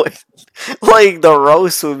 like the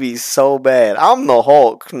roast would be so bad. I'm the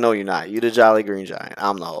Hulk. No, you're not. You the Jolly Green Giant.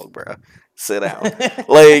 I'm the Hulk, bro. Sit down.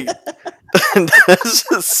 Like, that's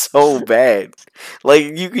just so bad.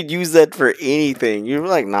 Like, you could use that for anything. You're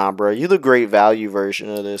like, nah, bro. You're the great value version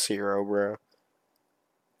of this hero, bro.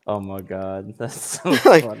 Oh my god, that's so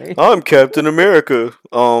Like, funny. I'm Captain America.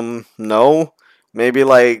 No. Maybe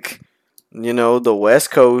like, the West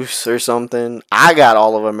Coast or something. I got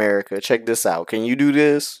all of America. Check this out. Can you do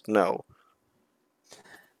this? No.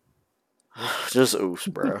 Just oops,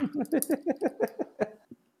 bro.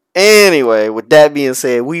 Anyway, with that being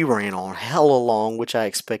said, we ran on hella long, which I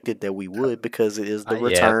expected that we would because it is the Yeah.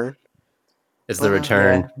 return. It's the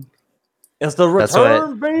return. It's the That's what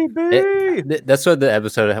return, baby. That's what the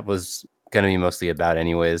episode was going to be mostly about,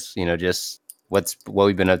 anyways. Just what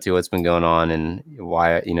we've been up to, what's been going on, and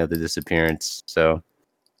why the disappearance. So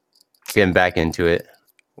getting back into it.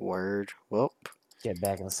 Word. Well, Get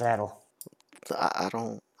back in the saddle. I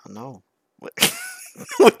don't know.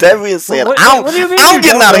 With that being said, What do you mean I'm you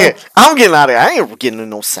getting don't out of know? here. I'm getting out of here. I ain't getting in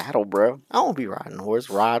no saddle, bro. I won't be riding a horse.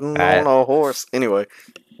 Riding on a horse. Anyway.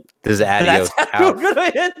 This is Adios That's how out. you're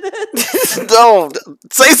gonna end it. No,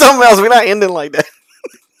 say something else. We're not ending like that.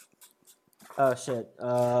 Oh shit.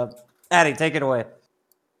 Addy, take it away.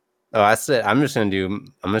 Oh, I said I'm just gonna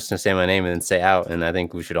say my name and then say out, and I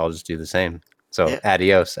think we should all just do the same. So Yeah.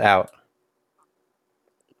 Adios out.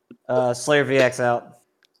 Slayer VX out.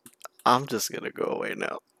 I'm just gonna go away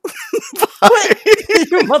now. What?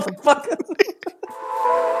 You motherfucker.